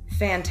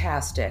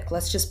fantastic.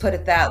 Let's just put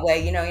it that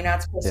way. You're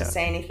not supposed to Yeah.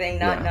 say anything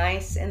not Yeah.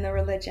 nice in the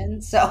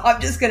religion. So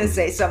I'm just going to Mhm.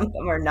 say some of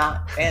them are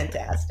not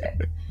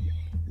fantastic.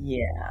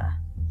 Yeah.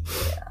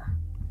 Yeah.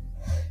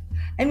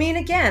 I mean,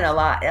 again, a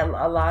lot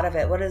of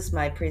it. What does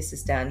my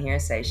priestess down here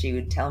say? She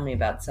would tell me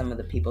about some of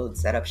the people who'd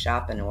set up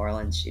shop in New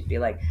Orleans. She'd be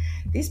like,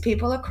 "These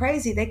people are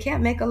crazy. They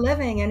can't make a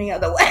living any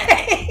other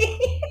way."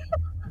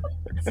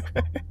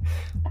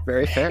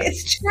 Very fair.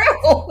 It's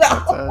true,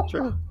 That's though.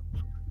 true.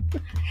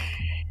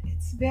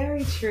 It's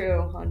very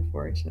true,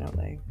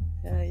 unfortunately.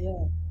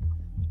 Yeah.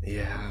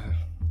 Yeah.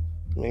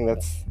 I mean,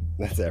 that's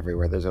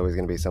everywhere. There's always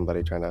going to be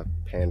somebody trying to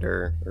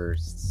pander or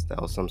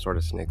sell some sort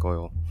of snake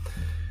oil.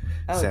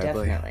 Oh,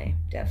 Sadly. definitely,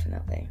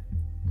 definitely.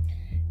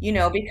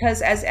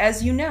 Because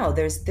as you know,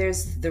 there's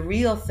the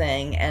real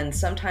thing, and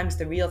sometimes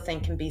the real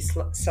thing can be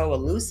so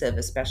elusive,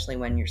 especially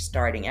when you're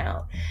starting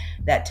out,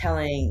 that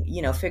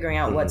figuring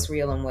out Hmm. what's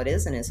real and what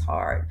isn't is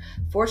hard.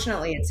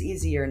 Fortunately, it's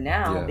easier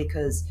now Yeah.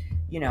 because,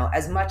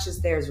 as much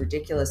as there's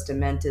ridiculous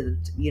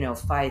demented,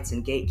 fights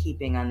and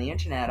gatekeeping on the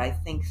internet, I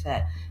think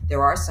that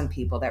there are some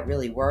people that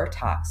really were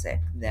toxic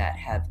that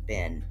have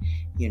been,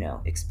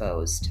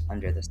 exposed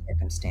under the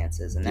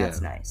circumstances, and Yeah.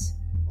 that's nice.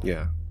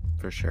 Yeah.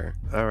 For sure.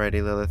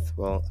 Alrighty, Lilith.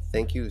 Well,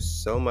 thank you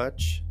so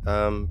much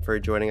for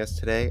joining us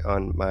today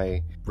on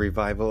my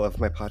revival of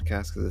my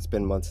podcast, because it's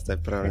been months since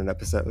I've put out an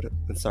episode.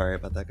 And sorry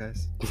about that,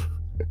 guys.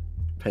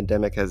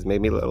 Pandemic has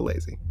made me a little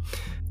lazy.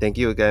 Thank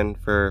you again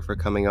for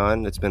coming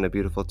on. It's been a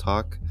beautiful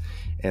talk,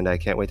 and I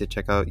can't wait to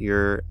check out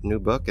your new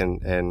book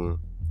and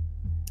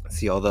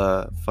see all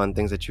the fun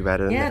things that you've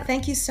added in Yeah, there.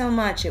 thank you so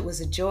much. It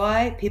was a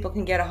joy. People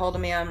can get a hold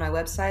of me on my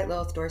website,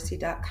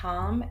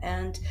 lilithdorsey.com.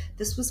 And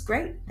this was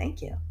great.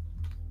 Thank you.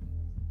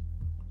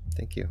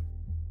 Thank you.